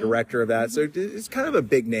 He was the director of that. So it's kind of a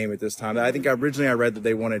big name at this time. I think originally I read that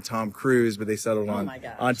they wanted Tom Cruise, but they settled on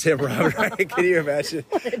Tim Robbins. Right? Can you imagine?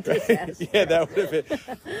 What a disaster. Yeah, that would have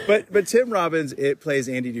been. But Tim Robbins, it plays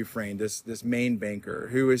Andy Dufresne, this Maine banker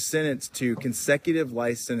who is sentenced to consecutive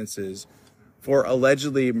life sentences for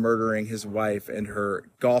allegedly murdering his wife and her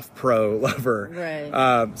golf pro lover.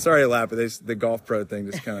 Right. Sorry to laugh, but the golf pro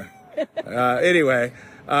thing just kind of. Anyway,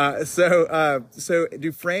 so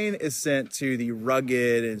Dufresne is sent to the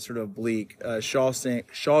rugged and sort of bleak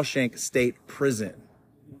Shawshank State Prison,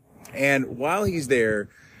 and while he's there,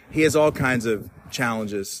 he has all kinds of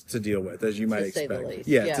challenges to deal with, as you might expect. To say the least.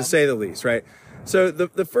 Yeah, to say the least, right? So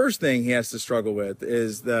the first thing he has to struggle with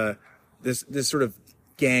is this sort of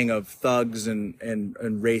gang of thugs and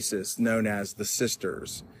racists known as the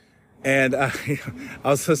Sisters. And I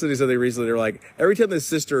was listening to something recently. They're like, every time the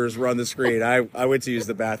Sisters were on the screen, I went to use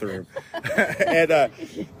the bathroom, and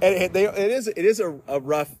it is a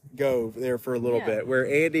rough go there for a little bit. Where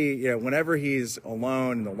Andy, whenever he's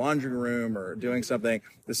alone in the laundry room or doing something,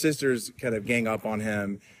 the Sisters kind of gang up on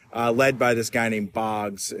him, led by this guy named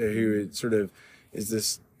Boggs, who sort of is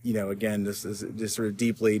this, again, this sort of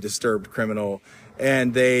deeply disturbed criminal,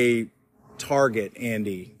 and they target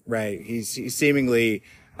Andy. Right? He's seemingly.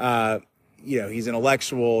 He's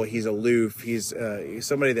intellectual, he's aloof, he's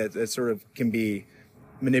somebody that sort of can be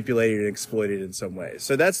manipulated and exploited in some ways.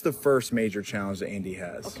 So that's the first major challenge that Andy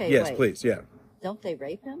has. Okay, yes, wait. Please, yeah. Don't they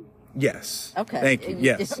rape him? Yes. Okay. Thank you.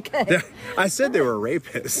 Yes. Okay. I said they were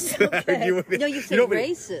rapists. Okay. No, you said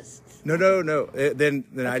racists. No. Then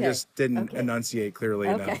I just didn't enunciate clearly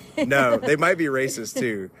enough. No, they might be racist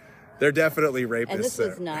too. They're definitely rapists. And this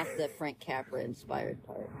was not the Frank Capra inspired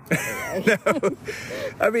part. No,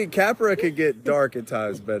 I mean Capra could get dark at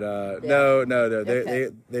times, but no.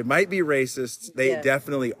 They might be racists. They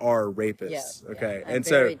definitely are rapists. Okay, and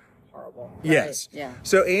so horrible. Yes. Right. Yeah.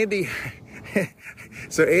 So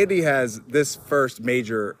Andy has this first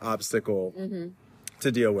major obstacle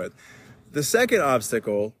to deal with. The second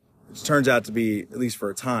obstacle, which turns out to be, at least for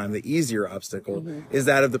a time, the easier obstacle, is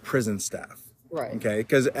that of the prison staff. Right. Okay.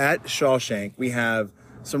 Because at Shawshank, we have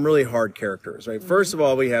some really hard characters, right? First of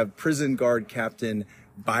all, we have prison guard captain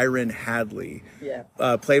Byron Hadley,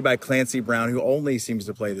 played by Clancy Brown, who only seems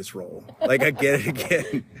to play this role. Like, I get it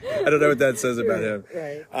again. I don't know what that says about him.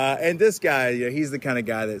 Right. And this guy, he's the kind of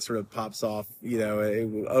guy that sort of pops off,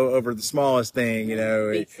 over the smallest thing,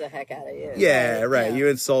 Beats the heck out of you. Yeah, right. You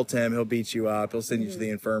insult him, he'll beat you up, he'll send you to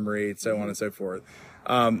the infirmary, and so on and so forth.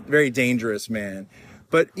 Very dangerous man.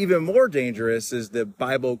 But even more dangerous is the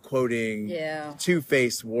Bible-quoting,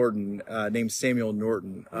 two-faced warden named Samuel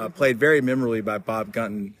Norton, played very memorably by Bob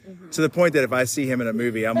Gunton, to the point that if I see him in a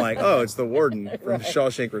movie, I'm like, oh, it's the warden from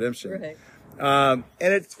Shawshank Redemption. Right. And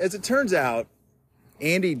as it turns out,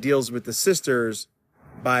 Andy deals with the Sisters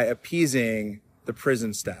by appeasing the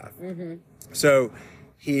prison staff. So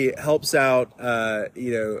he helps out,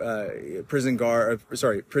 prison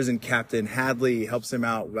captain Hadley. He helps him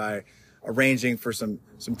out by arranging for some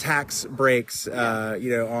tax breaks,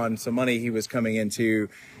 on some money he was coming into.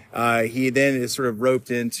 He then is sort of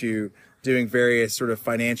roped into doing various sort of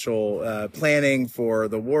financial planning for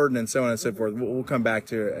the warden and so on and so forth. We'll come back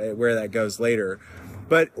to where that goes later.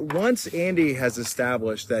 But once Andy has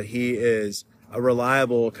established that he is a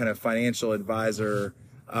reliable kind of financial advisor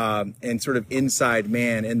and sort of inside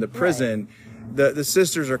man in the prison, the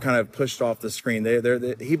Sisters are kind of pushed off the screen.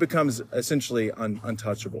 He becomes essentially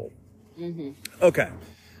untouchable. Okay,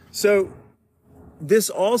 so this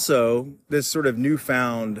sort of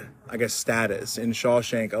newfound, I guess, status in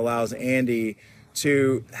Shawshank allows Andy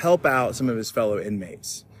to help out some of his fellow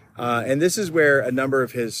inmates. And this is where a number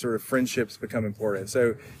of his sort of friendships become important.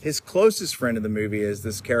 So his closest friend in the movie is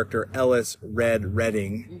this character, Ellis Red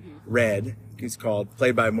Redding. Red, he's called,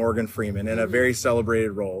 played by Morgan Freeman in a very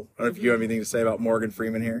celebrated role. I don't know if you have anything to say about Morgan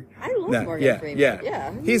Freeman here. I love Morgan Freeman.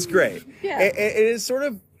 Yeah. He's great. Yeah. It is sort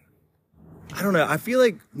of, I don't know. I feel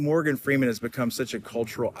like Morgan Freeman has become such a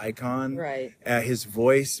cultural icon. Right. His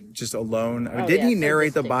voice just alone. I mean, didn't he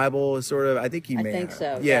narrate the Bible? Sort of. I think he may. I think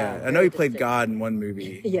so. Yeah. I know he played God in one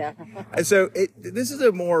movie. Yeah. And so this is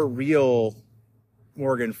a more real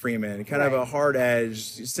Morgan Freeman, kind of a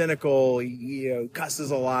hard-edged, cynical.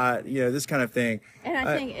 Cusses a lot. This kind of thing. And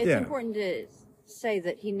I think it's important to say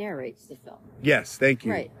that he narrates the film. Yes. Thank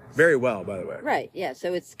you. Right. Very well, by the way. Right, yeah.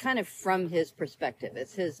 So it's kind of from his perspective.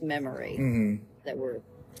 It's his memory that we're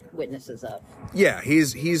witnesses of. Yeah,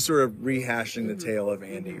 he's sort of rehashing the tale of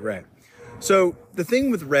Andy, right? So the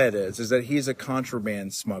thing with Red is that he's a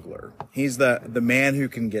contraband smuggler. He's the man who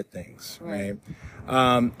can get things, right?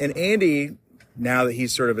 And Andy, now that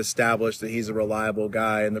he's sort of established that he's a reliable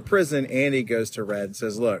guy in the prison, Andy goes to Red and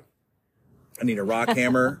says, "Look, I need a rock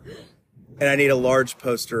hammer." And I need a large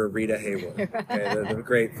poster of Rita Hayworth, okay, the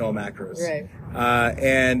great film actress. Right.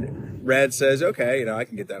 And Red says, "Okay, I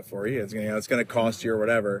can get that for you. It's going to cost you or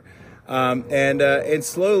whatever." And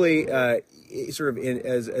slowly, sort of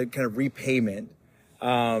as a kind of repayment,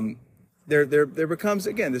 there becomes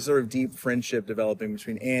again this sort of deep friendship developing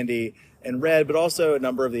between Andy and Red, but also a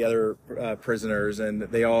number of the other prisoners, and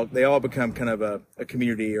they all become kind of a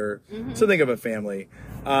community or something of a family,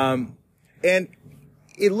 and.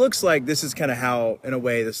 It looks like this is kind of how, in a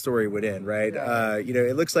way, the story would end, right?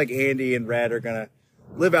 It looks like Andy and Red are going to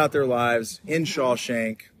live out their lives in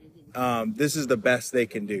Shawshank. This is the best they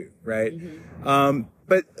can do, right?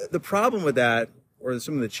 But the problem with that, or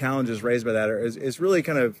some of the challenges raised by that, is really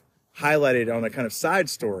kind of highlighted on a kind of side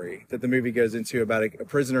story that the movie goes into about a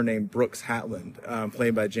prisoner named Brooks Hatland,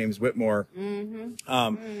 played by James Whitmore, who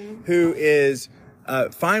is...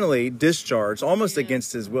 finally discharged almost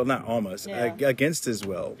against his will, not almost, against his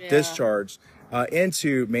will, discharged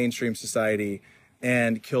into mainstream society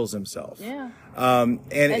and kills himself. Yeah. And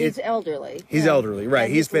he's elderly. He's elderly, right.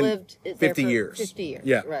 And he's been lived 50 years. 50 years.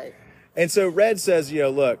 Yeah. Right. And so Red says,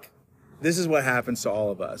 look, this is what happens to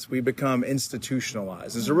all of us. We become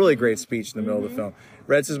institutionalized. There's a really great speech in the middle of the film.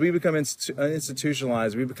 Red says we become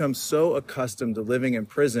institutionalized. We become so accustomed to living in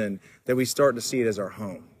prison that we start to see it as our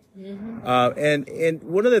home. And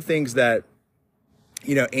one of the things that,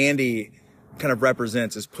 Andy kind of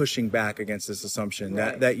represents is pushing back against this assumption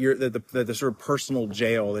that the sort of personal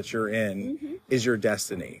jail that you're in is your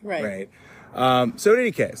destiny. Right. So in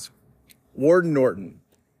any case, Warden Norton,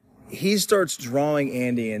 he starts drawing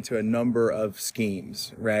Andy into a number of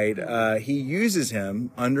schemes, right? He uses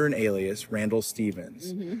him under an alias, Randall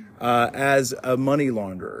Stevens, as a money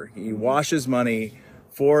launderer. He washes money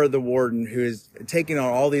for the warden, who is taking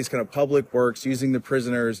on all these kind of public works, using the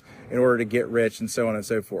prisoners in order to get rich and so on and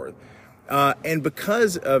so forth. And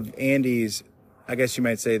because of Andy's, I guess you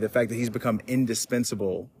might say, the fact that he's become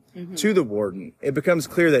indispensable to the warden, it becomes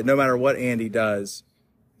clear that no matter what Andy does,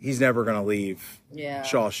 he's never going to leave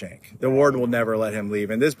Shawshank. The warden will never let him leave.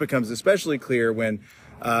 And this becomes especially clear when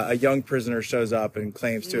a young prisoner shows up and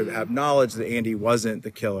claims to have knowledge that Andy wasn't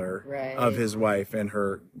the killer of his wife and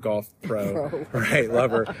her golf pro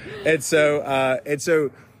lover. And so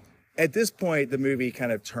at this point, the movie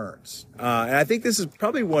kind of turns. And I think this is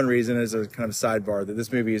probably one reason, as a kind of sidebar, that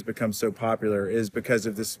this movie has become so popular is because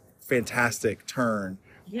of this fantastic turn.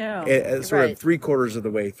 Yeah. Sort of 3/4 of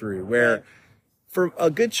the way through, where for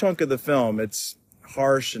a good chunk of the film, it's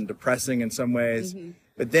harsh and depressing in some ways.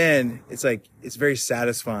 But then it's very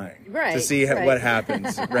satisfying to see what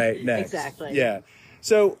happens next. Exactly. Yeah.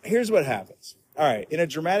 So here's what happens. All right. In a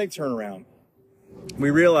dramatic turnaround,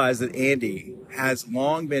 we realize that Andy has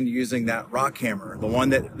long been using that rock hammer, the one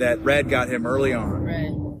that Red got him early on.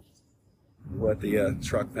 Right. Let the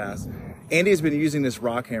truck pass. Andy has been using this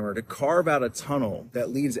rock hammer to carve out a tunnel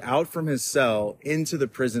that leads out from his cell into the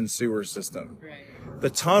prison sewer system. Right. The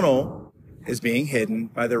tunnel is being hidden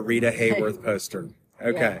by the Rita Hayworth poster.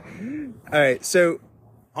 Okay. Yeah. All right. So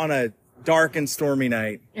on a dark and stormy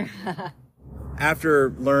night, after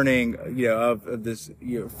learning, of this,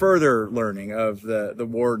 further learning of the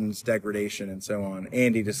warden's degradation and so on,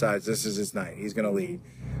 Andy decides this is his night. He's going to leave.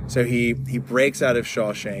 So he breaks out of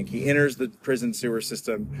Shawshank. He enters the prison sewer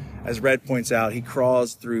system. As Red points out, he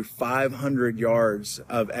crawls through 500 yards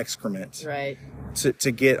of excrement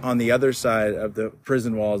to get on the other side of the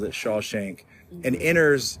prison walls at Shawshank and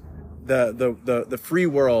enters the free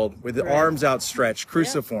world with the arms outstretched,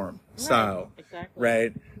 cruciform style,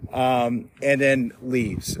 right? And then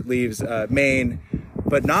leaves Maine,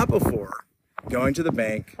 but not before going to the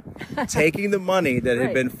bank, taking the money that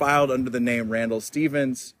had been filed under the name Randall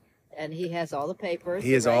Stevens. And he has all the papers.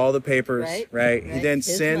 He has all the papers, right? He then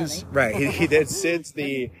His sends, money. he then sends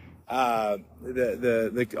the all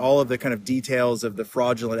of the kind of details of the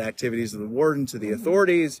fraudulent activities of the warden to the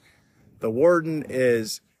authorities. The warden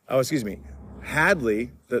is,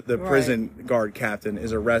 Hadley, the prison guard captain,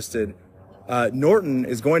 is arrested. Norton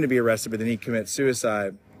is going to be arrested, but then he commits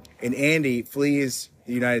suicide. And Andy flees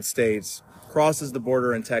the United States, crosses the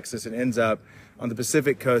border in Texas, and ends up on the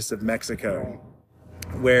Pacific coast of Mexico,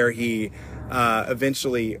 where he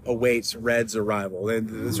eventually awaits Red's arrival. And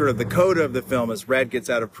the sort of the coda of the film is Red gets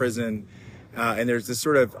out of prison, and there's this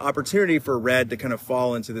sort of opportunity for Red to kind of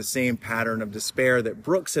fall into the same pattern of despair that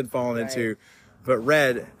Brooks had fallen into. But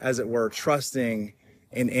Red, as it were, trusting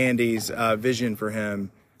in Andy's vision for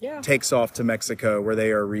him, takes off to Mexico, where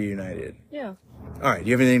they are reunited. Yeah. All right. Do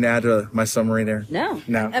you have anything to add to my summary there? No.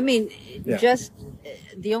 I mean, just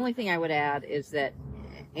the only thing I would add is that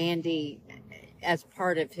Andy, as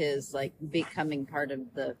part of his becoming part of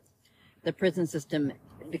the prison system,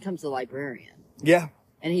 becomes a librarian. Yeah.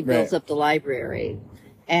 And he builds up the library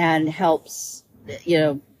and helps,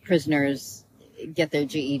 prisoners get their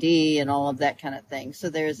GED and all of that kind of thing. So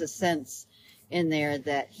there's a sense in there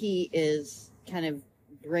that he is kind of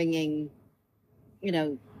bringing,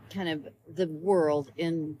 kind of the world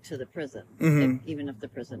into the prison, even if the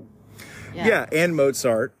prison. Yeah, and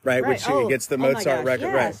Mozart, right? Which gets the Mozart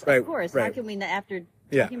record, yes, Of course. How can we, after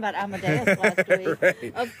talking about Amadeus last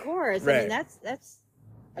week? Of course. I mean, that's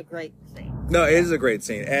a great scene. No, it is a great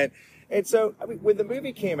scene, and so I mean, when the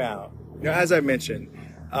movie came out, as I mentioned,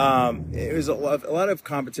 it was a lot of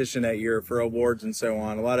competition that year for awards and so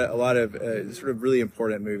on. A lot of sort of really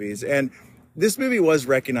important movies, and this movie was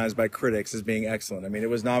recognized by critics as being excellent. I mean, it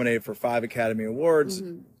was nominated for 5 Academy Awards,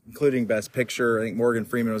 including Best Picture. I think Morgan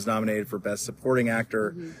Freeman was nominated for Best Supporting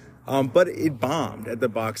Actor, but it bombed at the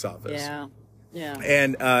box office. Yeah.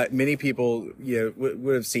 And many people,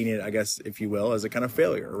 would have seen it, I guess, if you will, as a kind of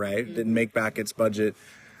failure, right? Didn't make back its budget.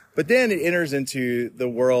 But then it enters into the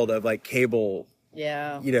world of cable.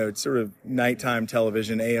 Yeah. Sort of nighttime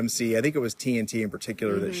television, AMC. I think it was TNT in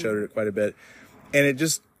particular that showed it quite a bit. And it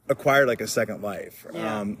just acquired a second life.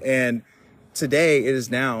 Yeah. And today it is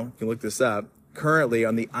now, you can look this up, currently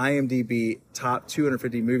on the IMDb top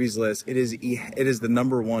 250 movies list, it is the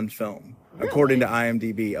 #1 film, according to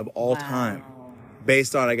IMDb, of all time,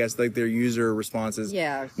 based on, I guess, their user responses.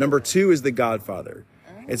 Yeah. Number 2 is The Godfather.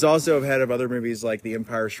 It's also ahead of other movies like The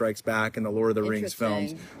Empire Strikes Back and the Lord of the Rings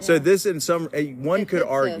films. Yeah. So this, one could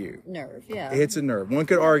argue, it's a nerve. One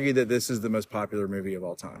could argue that this is the most popular movie of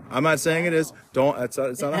all time. I'm not saying it is. It's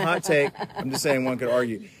not a hot take. I'm just saying one could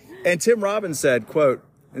argue. And Tim Robbins said, quote,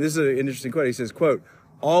 and this is an interesting quote. He says, quote,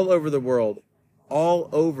 all over the world,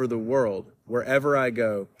 wherever I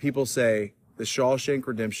go, people say The Shawshank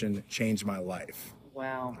Redemption changed my life.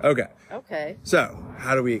 Wow. Okay. So,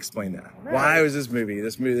 how do we explain that? Right. Why was this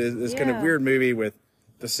kind of weird movie with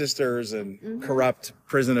the sisters and corrupt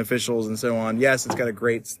prison officials and so on? Yes, it's got a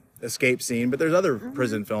great escape scene, but there's other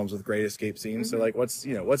prison films with great escape scenes. So,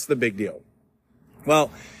 what's the big deal? Well,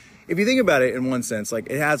 if you think about it in one sense, it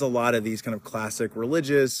has a lot of these kind of classic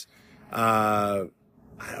religious,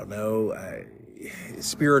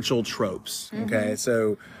 spiritual tropes. Okay.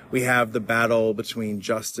 So we have the battle between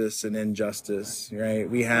justice and injustice, right?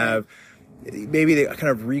 We have maybe the kind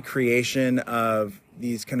of recreation of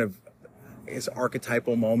these kind of,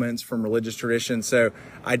 archetypal moments from religious tradition. So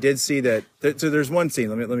I did see that. So there's one scene.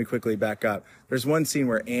 Let me quickly back up. There's one scene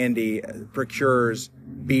where Andy procures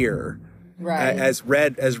beer, as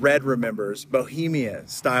Red remembers, Bohemia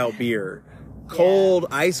style beer,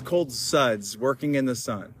 ice cold suds working in the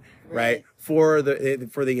sun, right? For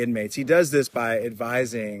the inmates. He does this by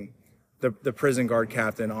advising the prison guard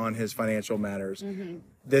captain on his financial matters.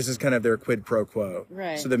 This is kind of their quid pro quo.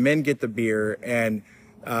 Right. So the men get the beer, and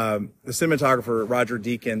the cinematographer Roger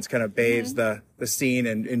Deakins kind of bathes the scene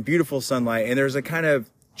in beautiful sunlight, and there's a kind of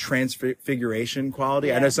transfiguration quality.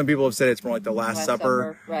 Yeah. I know some people have said it's more like the Last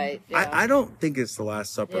Supper. Right. Yeah. I don't think it's the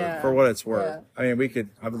Last Supper for what it's worth. Yeah. I mean,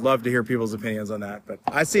 I would love to hear people's opinions on that, but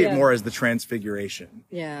I see it more as the transfiguration.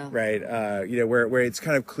 Yeah. Right. Where it's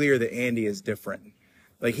kind of clear that Andy is different.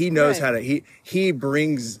 He knows how to, he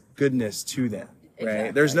brings goodness to them. Right.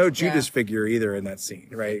 Exactly. There's no Judas figure either in that scene.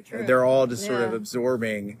 Right. True. They're all just sort of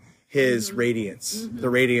absorbing his radiance, the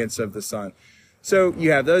radiance of the sun. So you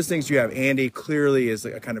have those things. You have Andy clearly is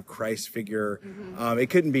a kind of Christ figure. It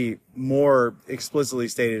couldn't be more explicitly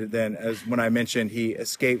stated than as when I mentioned he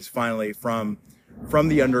escapes finally from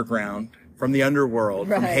the underground, from the underworld,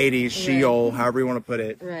 from Hades, Sheol, however you want to put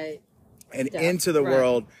it. Right. and into the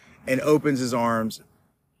world and opens his arms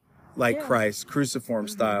like Christ, cruciform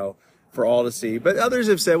style, for all to see. But others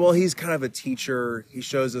have said, well, he's kind of a teacher. He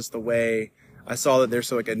shows us the way. I saw that there's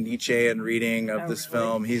sort of like a Nietzschean reading of this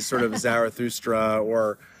film. He's sort of Zarathustra,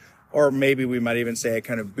 or maybe we might even say a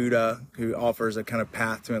kind of Buddha who offers a kind of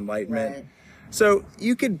path to enlightenment. Right. So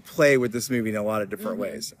you could play with this movie in a lot of different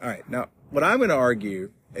ways. All right. Now, what I'm going to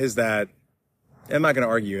argue is that I'm not going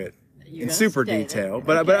to argue it in super detail,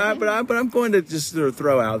 but I'm going to just sort of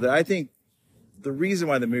throw out that I think the reason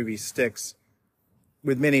why the movie sticks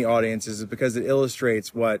with many audiences is because it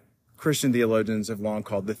illustrates what Christian theologians have long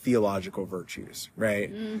called the theological virtues,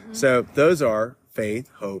 right? So those are faith,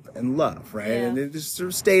 hope, and love, right? And it's just sort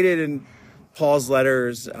of stated in Paul's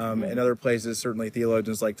letters and other places. Certainly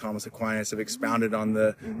theologians like Thomas Aquinas have expounded on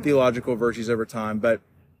the theological virtues over time. But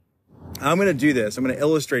I'm going to do this. I'm going to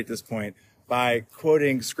illustrate this point by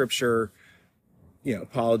quoting scripture. You know,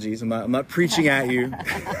 apologies. I'm not preaching at you.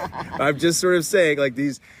 I'm just sort of saying, like,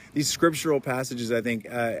 these scriptural passages, I think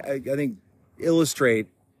illustrate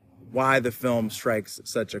why the film strikes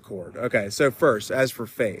such a chord. Okay, so first, as for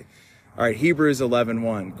faith. All right, Hebrews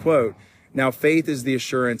 11:1, quote, "Now faith is the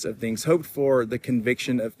assurance of things hoped for, the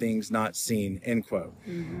conviction of things not seen," end quote.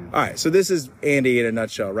 All right, so this is Andy in a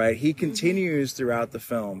nutshell, right? He continues throughout the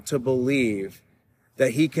film to believe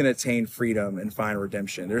that he can attain freedom and find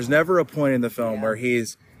redemption. There's never a point in the film where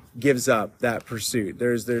he's gives up that pursuit.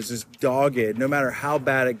 There's this dogged, no matter how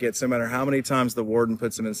bad it gets, no matter how many times the warden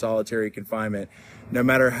puts him in solitary confinement, no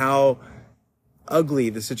matter how ugly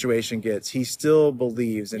the situation gets, he still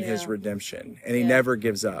believes in his redemption, and he never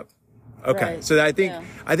gives up. Okay, so I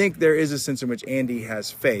think there is a sense in which Andy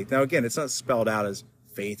has faith. Now, again, it's not spelled out as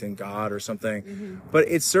faith in God or something, but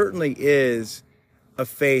it certainly is a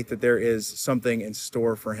faith that there is something in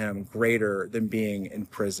store for him greater than being in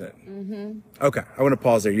prison. Okay, I want to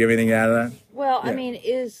pause there. You have anything to add to that? Well, I mean,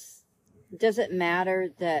 does it matter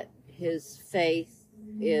that his faith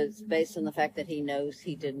is based on the fact that he knows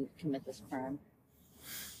he didn't commit this crime?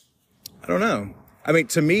 I don't know. I mean,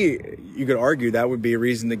 to me, you could argue that would be a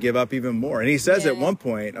reason to give up even more. And he says at one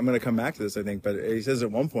point, I'm going to come back to this, I think, but he says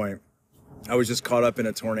at one point, I was just caught up in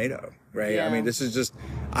a tornado, right? I mean, this is just,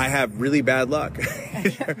 I have really bad luck.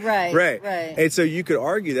 Right. And so you could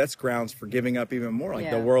argue that's grounds for giving up even more. Like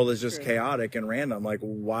the world is just chaotic and random. Like,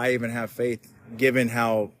 why even have faith given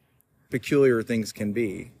how peculiar things can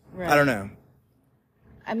be? I don't know.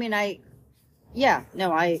 I mean, I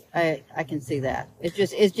can see that.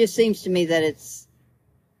 It just seems to me that it's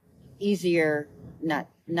easier, not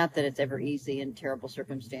that it's ever easy in terrible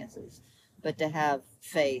circumstances, but to have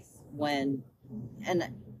faith when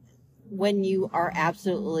you are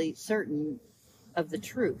absolutely certain of the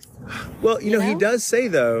truth. Well, you know, he does say,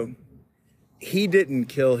 though, he didn't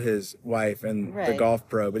kill his wife and the golf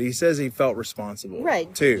pro, but he says he felt responsible.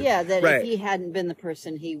 Too. Yeah, that if he hadn't been the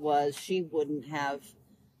person he was, she wouldn't have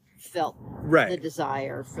felt the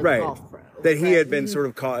desire for the golf pro. That he had been sort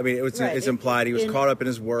of caught. I mean, it's implied he was caught up in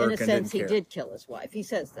his work. In a sense, he did kill his wife. He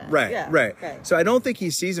says that. Right. So I don't think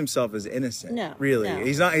he sees himself as innocent. No, really. No.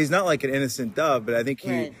 He's not like an innocent dove, but I think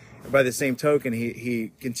he, by the same token,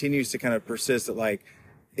 he continues to kind of persist that, like,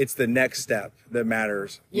 it's the next step that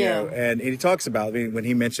matters. You know? And he talks about, I mean, when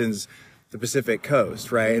he mentions the Pacific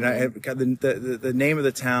Coast, right? And the name of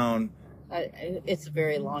the town. It's a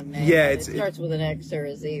very long name. Yeah, it starts with an X or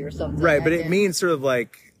a Z or something. Right, but it means sort of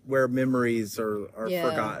like where memories are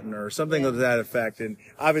forgotten or something of that effect. And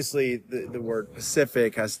obviously the word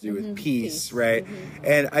Pacific has to do with peace, right?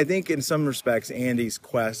 And I think in some respects, Andy's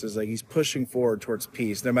quest is like he's pushing forward towards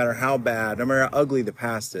peace, no matter how bad, no matter how ugly the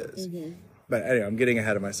past is. But anyway, I'm getting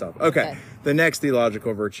ahead of myself. Okay, the next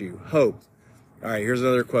theological virtue, hope. All right, here's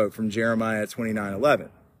another quote from Jeremiah 29:11.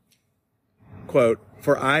 Quote,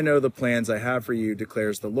 "For I know the plans I have for you,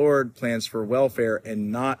 declares the Lord, plans for welfare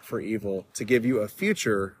and not for evil, to give you a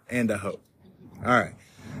future and a hope." All right.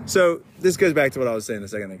 So this goes back to what I was saying a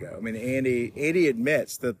second ago. I mean, Andy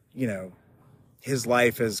admits that, you know, his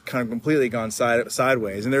life has kind of completely gone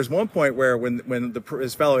sideways. And there's one point where when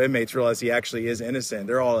his fellow inmates realize he actually is innocent,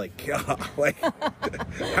 they're all like, God, like,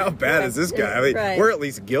 how bad is this guy? I mean, we're at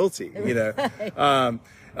least guilty, you know?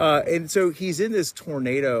 And so he's in this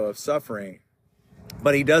tornado of suffering,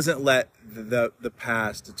 but he doesn't let the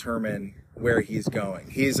past determine where he's going.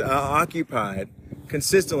 He's occupied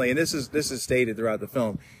consistently, and this is stated throughout the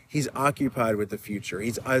film. He's occupied with the future.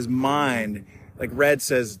 His mind, like Red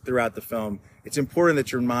says throughout the film, it's important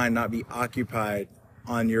that your mind not be occupied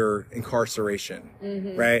on your incarceration,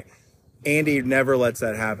 right? Andy never lets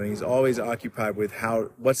that happen. He's always occupied with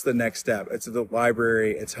what's the next step. It's the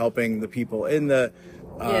library. It's helping the people in the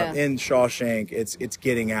in Shawshank, it's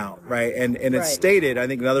getting out, right? And it's Right. stated, I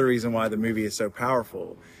think another reason why the movie is so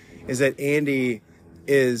powerful is that Andy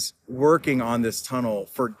is working on this tunnel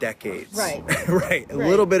for decades. Right. Right. A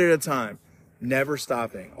little bit at a time, never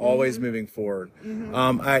stopping, always moving forward.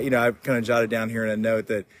 I've kind of jotted down here in a note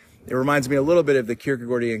that it reminds me a little bit of the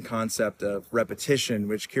Kierkegaardian concept of repetition,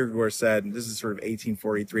 which Kierkegaard said, and this is sort of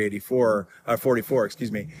 44,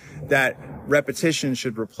 excuse me, that repetition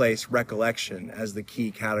should replace recollection as the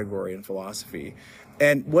key category in philosophy.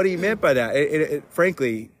 And what he meant by that,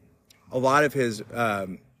 frankly, a lot of his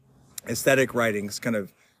aesthetic writings kind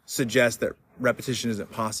of suggest that repetition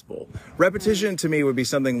isn't possible. Repetition to me would be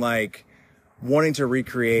something like wanting to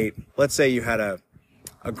recreate, let's say you had a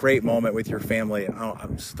great moment with your family.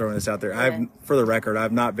 I'm just throwing this out there. For the record,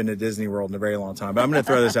 I've not been to Disney World in a very long time, but I'm going to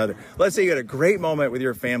throw this out there. Let's say you had a great moment with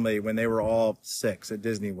your family when they were all 6 at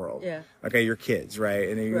Disney World. Yeah. Okay, your kids, right?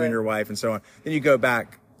 And you and your wife and so on. Then you go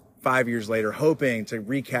back 5 years later, hoping to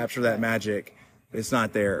recapture that magic. It's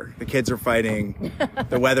not there. The kids are fighting.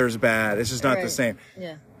 The weather's bad. It's just not the same.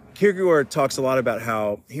 Yeah. Kierkegaard talks a lot about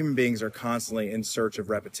how human beings are constantly in search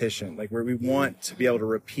of repetition, like where we want to be able to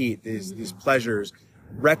repeat these pleasures.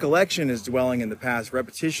 Recollection is dwelling in the past.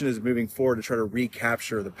 Repetition is moving forward to try to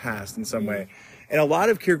recapture the past in some way. And a lot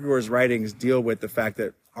of Kierkegaard's writings deal with the fact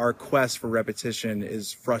that our quest for repetition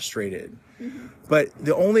is frustrated. But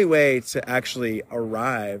the only way to actually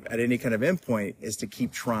arrive at any kind of endpoint is to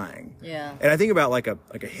keep trying. Yeah. And I think about like a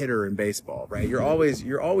hitter in baseball, right? You're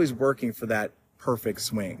always working for that perfect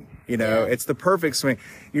swing. It's the perfect swing.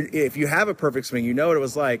 If you have a perfect swing, you know what it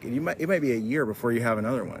was like, and it might be a year before you have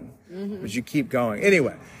another one, but you keep going.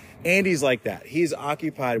 Anyway, Andy's like that. He's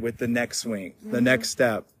occupied with the next swing, the next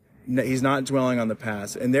step. He's not dwelling on the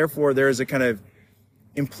past, and therefore there is a kind of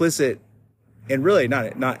implicit, and really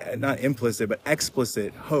not implicit, but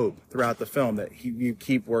explicit hope throughout the film that you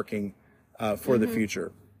keep working for the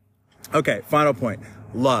future. Okay, final point.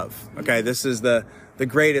 Love. Okay, this is the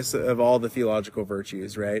greatest of all the theological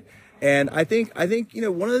virtues, right? And I think,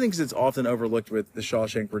 one of the things that's often overlooked with the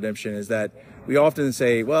Shawshank Redemption is that we often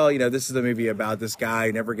say, well, this is a movie about this guy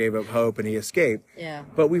who never gave up hope and he escaped. Yeah.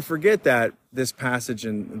 But we forget that this passage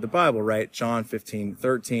in the Bible, right? John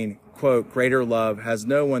 15:13, quote, "Greater love has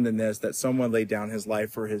no one than this, that someone laid down his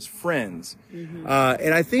life for his friends." And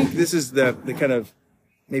I think this is the kind of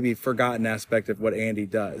maybe forgotten aspect of what Andy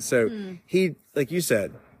does. So he, like you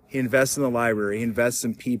said, he invests in the library, he invests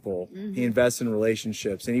in people, he invests in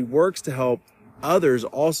relationships, and he works to help others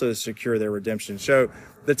also secure their redemption. So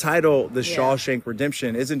the title, The Shawshank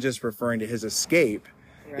Redemption, isn't just referring to his escape,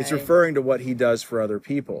 it's referring to what he does for other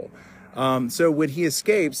people. So when he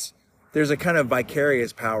escapes, there's a kind of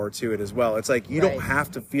vicarious power to it as well. It's like you don't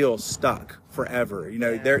have to feel stuck forever.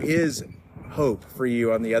 There is hope for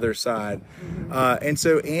you on the other side. And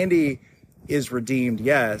so Andy is redeemed,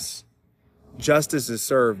 yes. Justice is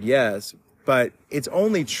served, yes, but it's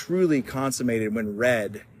only truly consummated when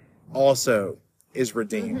Red also is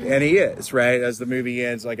redeemed, and he is, right? As the movie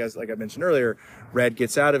ends, like I mentioned earlier, Red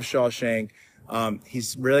gets out of Shawshank.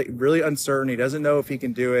 He's really uncertain. He doesn't know if he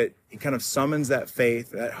can do it. He kind of summons that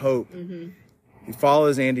faith, that hope. He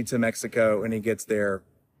follows Andy to Mexico, and he gets there,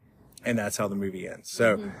 and that's how the movie ends.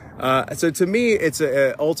 So, so to me, it's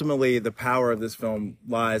ultimately the power of this film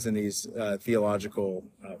lies in these theological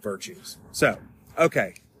virtues. So,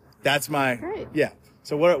 okay, that's my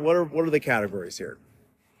So what are the categories here?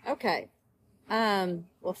 Okay.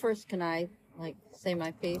 Well, first, can I say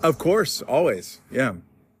my piece? Of course, always. Yeah.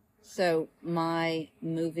 So my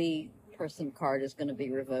movie person card is going to be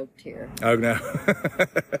revoked here. Oh no.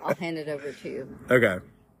 I'll hand it over to you. Okay.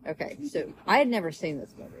 Okay, so I had never seen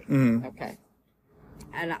this movie. Okay.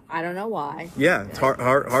 And I don't know why. Yeah, it's hard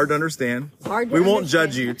to understand. We won't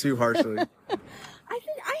judge you too harshly. I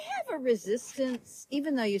think I have a resistance,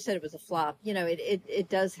 even though you said it was a flop, it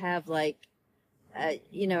does have a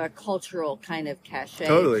cultural kind of cachet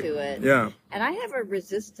to it. Yeah. And I have a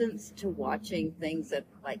resistance to watching things that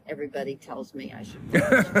everybody tells me I should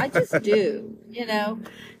watch. I just do,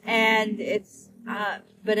 and it's,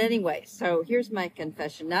 but anyway, so here's my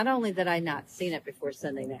confession. Not only that I not seen it before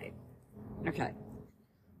Sunday night. Okay.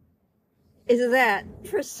 Is that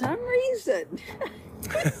for some reason,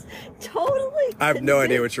 it's totally I have no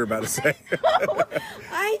idea what you're about to say.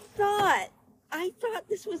 I thought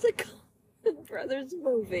this was a Coen Brothers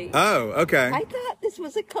movie. Oh, okay. I thought this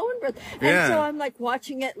was a Coen Brothers. And so I'm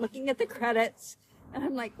watching it, looking at the credits, and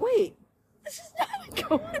I'm like, wait, this is not a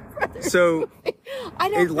Coen Brothers movie. I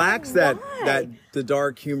don't it lacks know the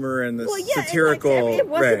dark humor and the satirical. It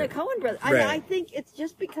wasn't a Coen Brothers. I think it's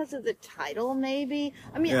just because of the title, maybe.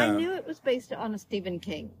 I mean, I knew it was based on a Stephen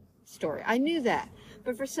King story. I knew that.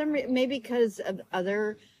 But for some reason, maybe because of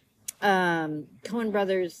other Coen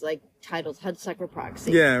Brothers like titles, Hudsucker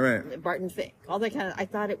Proxy, Yeah, right. Barton Fink, all that kind of. I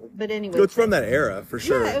thought it, but anyway, So it's from that era for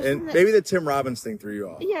sure, Yeah, it was and from that- maybe the Tim Robbins thing threw you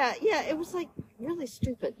off. yeah, it was like really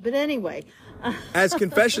stupid. But anyway, As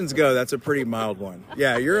confessions go, that's a pretty mild one.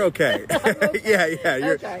 Yeah, you're okay. yeah.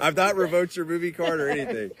 You're, Okay. I've not revoked your movie card or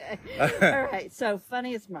anything. all right. So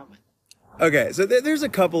funniest moment. Okay, so there's a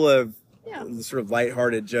couple of Yeah. sort of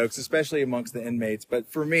lighthearted jokes, especially amongst the inmates.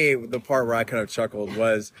 But for me, the part where I kind of chuckled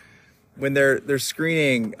was when they're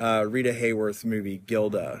screening Rita Hayworth's movie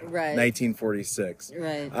Gilda, Right. 1946.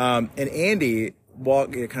 Right. And Andy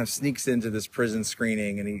kind of sneaks into this prison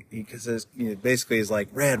screening, and he says, basically is like,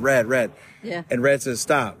 Red. Yeah. And Red says,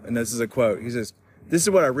 stop. And this is a quote. He says, this is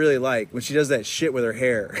what I really like, when she does that shit with her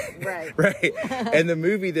hair. Right. Right. And the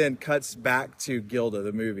movie then cuts back to Gilda,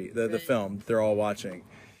 the movie, the Right. film that they're all watching.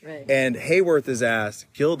 Right. And Hayworth is asked,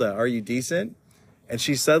 Gilda, are you decent? And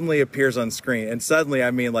she suddenly appears on screen. And suddenly,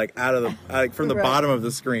 I mean, like from the Right. bottom of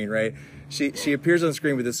the screen, right? She appears on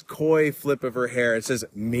screen with this coy flip of her hair. It says,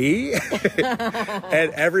 me?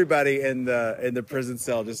 And everybody in the prison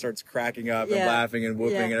cell just starts cracking up and Yeah. laughing and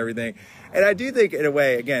whooping Yeah. and everything. And I do think, in a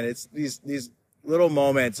way, again, it's these little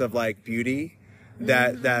moments of like beauty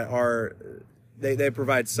that are they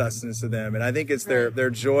provide sustenance to them. And I think it's their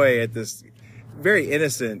joy at this very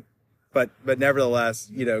innocent, but nevertheless,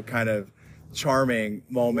 kind of charming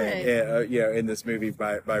moment, Right. in this movie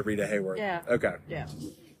by Rita Hayworth. Yeah. Okay. Yeah.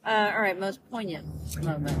 All right. Most poignant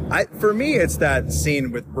moment. For me, it's that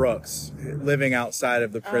scene with Brooks living outside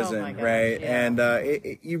of the prison, my gosh, right? yeah. And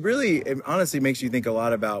it honestly makes you think a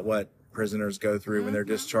lot about what prisoners go through when they're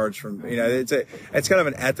discharged from. It's kind of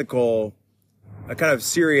an ethical, a kind of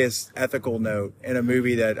serious ethical note in a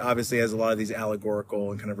movie that obviously has a lot of these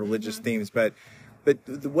allegorical and kind of religious themes, but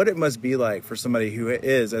what it must be like for somebody who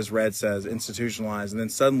is, as Red says, institutionalized, and then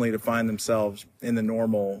suddenly to find themselves in the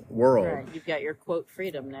normal world. Right. You've got your quote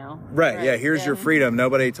freedom now. Right. Yeah. Here's your freedom.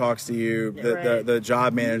 Nobody talks to you. Right. The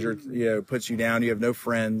job manager, puts you down. You have no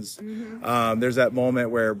friends. There's that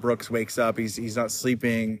moment where Brooks wakes up. He's not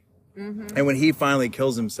sleeping. And when he finally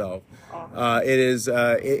kills himself,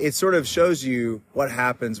 it sort of shows you what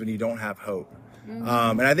happens when you don't have hope.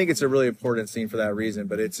 And I think it's a really important scene for that reason,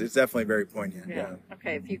 but it's definitely very poignant. Yeah.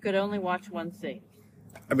 Okay. If you could only watch one scene.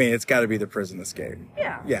 I mean, it's got to be the prison escape.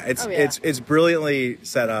 Yeah. Yeah. Oh, yeah. It's brilliantly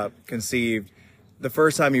set up, conceived. The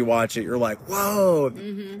first time you watch it, you're like, whoa.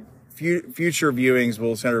 Future viewings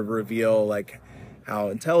will sort of reveal like how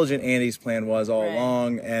intelligent Andy's plan was all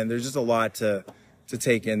along, and there's just a lot to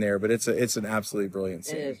take in there, but it's an absolutely brilliant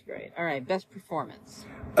scene. It is great. All right. Best performance.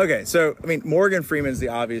 Okay, so I mean, Morgan Freeman's the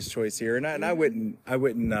obvious choice here, and I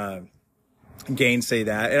wouldn't gainsay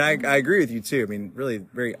that, and I agree with you too. I mean, really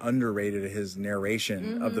very underrated. His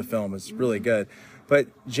narration of the film is really good, but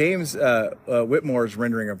James Whitmore's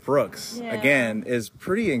rendering of Brooks again is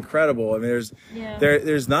pretty incredible. I mean,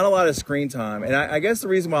 there's not a lot of screen time, and I guess the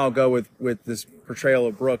reason why I'll go with this portrayal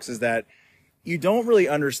of Brooks is that you don't really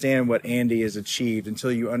understand what Andy has achieved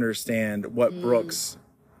until you understand what Brooks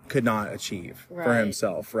could not achieve for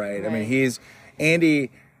himself, right? I mean,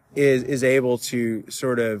 Andy is able to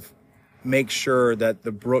sort of make sure that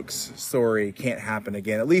the Brooks story can't happen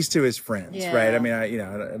again, at least to his friends, right? I mean, I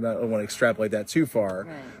don't want to extrapolate that too far,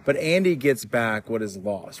 but Andy gets back what is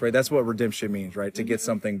lost, right? That's what redemption means, right? To get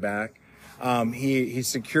something back. He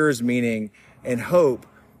secures meaning and hope,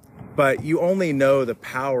 but you only know the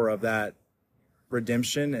power of that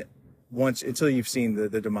redemption until you've seen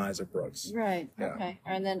the demise of Brooks. Right. Yeah. Okay.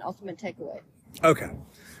 And then ultimate takeaway. Okay.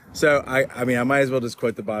 So I mean, I might as well just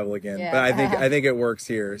quote the Bible again, but I think it works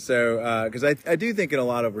here. So, cause I do think in a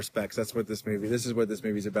lot of respects, this is what this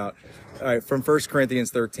movie's about. All right. From 1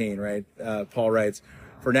 Corinthians 13, right? Paul writes,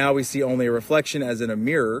 for now we see only a reflection as in a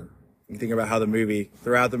mirror. You think about how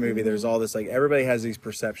throughout the movie, there's all this, like, everybody has these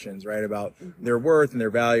perceptions, right? About their worth and their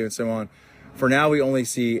value and so on. For now we only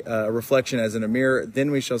see a reflection as in a mirror,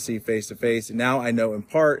 then we shall see face to face. Now I know in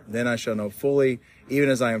part, then I shall know fully, even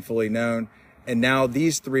as I am fully known. And now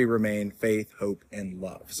these three remain: faith, hope, and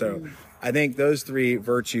love. So I think those three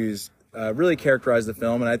virtues really characterize the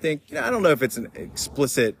film. And I think, I don't know if it's an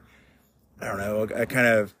explicit, a kind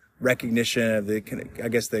of recognition of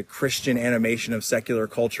the Christian animation of secular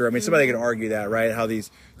culture. I mean, somebody could argue that, right? How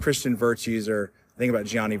these Christian virtues are, think about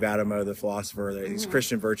Gianni Vattimo, the philosopher, these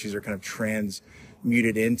Christian virtues are kind of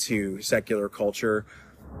transmuted into secular culture.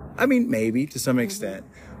 I mean, maybe to some extent,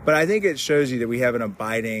 but I think it shows you that we have an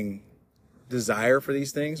abiding desire for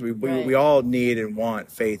these things. We all need and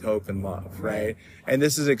want faith, hope, and love, right? And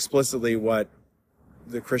this is explicitly what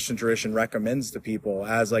the Christian tradition recommends to people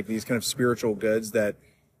as like these kind of spiritual goods that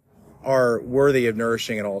are worthy of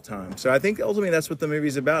nourishing at all times. So I think ultimately that's what the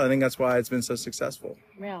movie's about. I think that's why it's been so successful.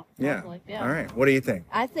 Yeah. Yeah. Totally. Yeah. All right. What do you think?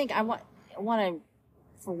 I think I want to,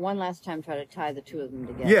 for one last time, try to tie the two of them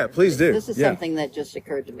together. Yeah, please do. This is something that just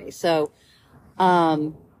occurred to me. So,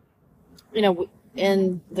 you know,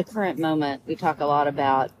 in the current moment, we talk a lot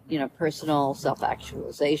about, you know, personal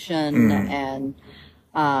self-actualization and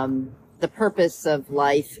the purpose of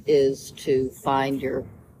life is to find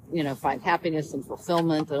find happiness and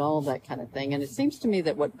fulfillment and all of that kind of thing. And it seems to me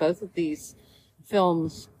that what both of these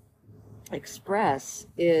films express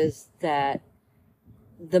is that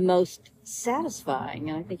the most satisfying,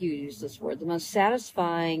 and I think you use this word, the most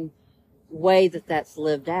satisfying way that that's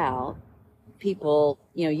lived out, people,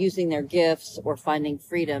 you know, using their gifts or finding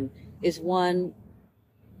freedom, is one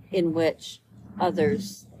in which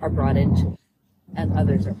others are brought into it and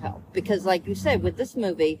others are helped. Because like you said, with this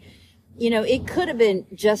movie, you know, it could have been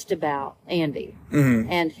just about Andy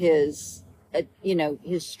and his,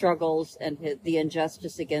 his struggles and the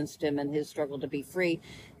injustice against him and his struggle to be free.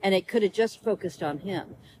 And it could have just focused on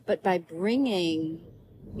him. But by bringing,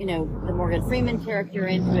 you know, the Morgan Freeman character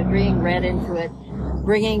into it, bringing Red into it,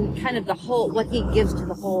 bringing kind of the whole, what he gives to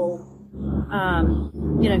the whole,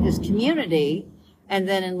 his community. And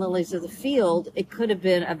then in Lilies of the Field, it could have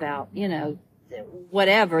been about, you know,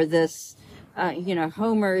 whatever this,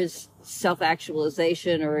 Homer's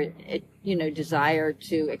self-actualization or, desire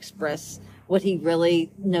to express what he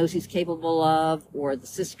really knows he's capable of, or the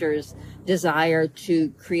sisters' desire to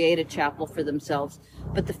create a chapel for themselves.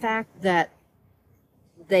 But the fact that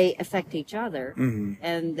they affect each other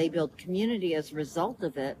and they build community as a result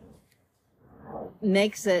of it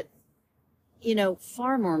makes it, you know,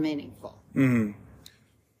 far more meaningful.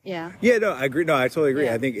 Yeah. Yeah, no, I agree. No, I totally agree.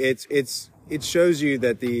 Yeah. I think it shows you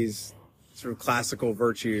that these sort of classical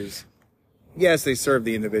virtues, yes, they serve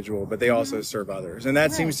the individual, but they also serve others. And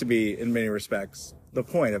that seems to be, in many respects, the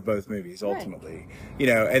point of both movies, ultimately. You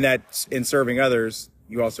know, and that in serving others,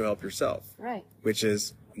 you also help yourself. Right. Which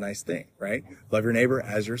is a nice thing, right? Love your neighbor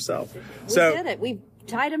as yourself. We did it. We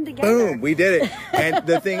tied them together. Boom, we did it. And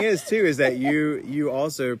the thing is, too, is that you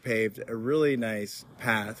also paved a really nice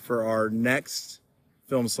path for our next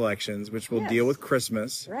film selections, which will deal with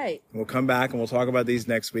Christmas. Right. We'll come back and we'll talk about these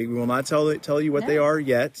next week. We will not tell you what they are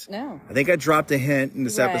yet. No. I think I dropped a hint in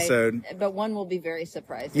this episode. But one will be very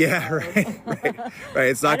surprising. Yeah, right.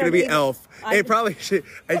 It's not going to be Elf. It probably should.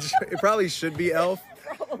 It probably should be Elf.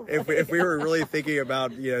 If we were really thinking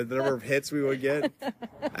about, you know, the number of hits we would get.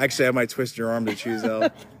 Actually, I might twist your arm to choose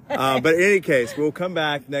Elf. But in any case, we'll come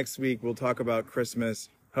back next week. We'll talk about Christmas.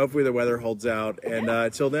 Hopefully the weather holds out. And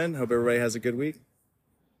until then, hope everybody has a good week.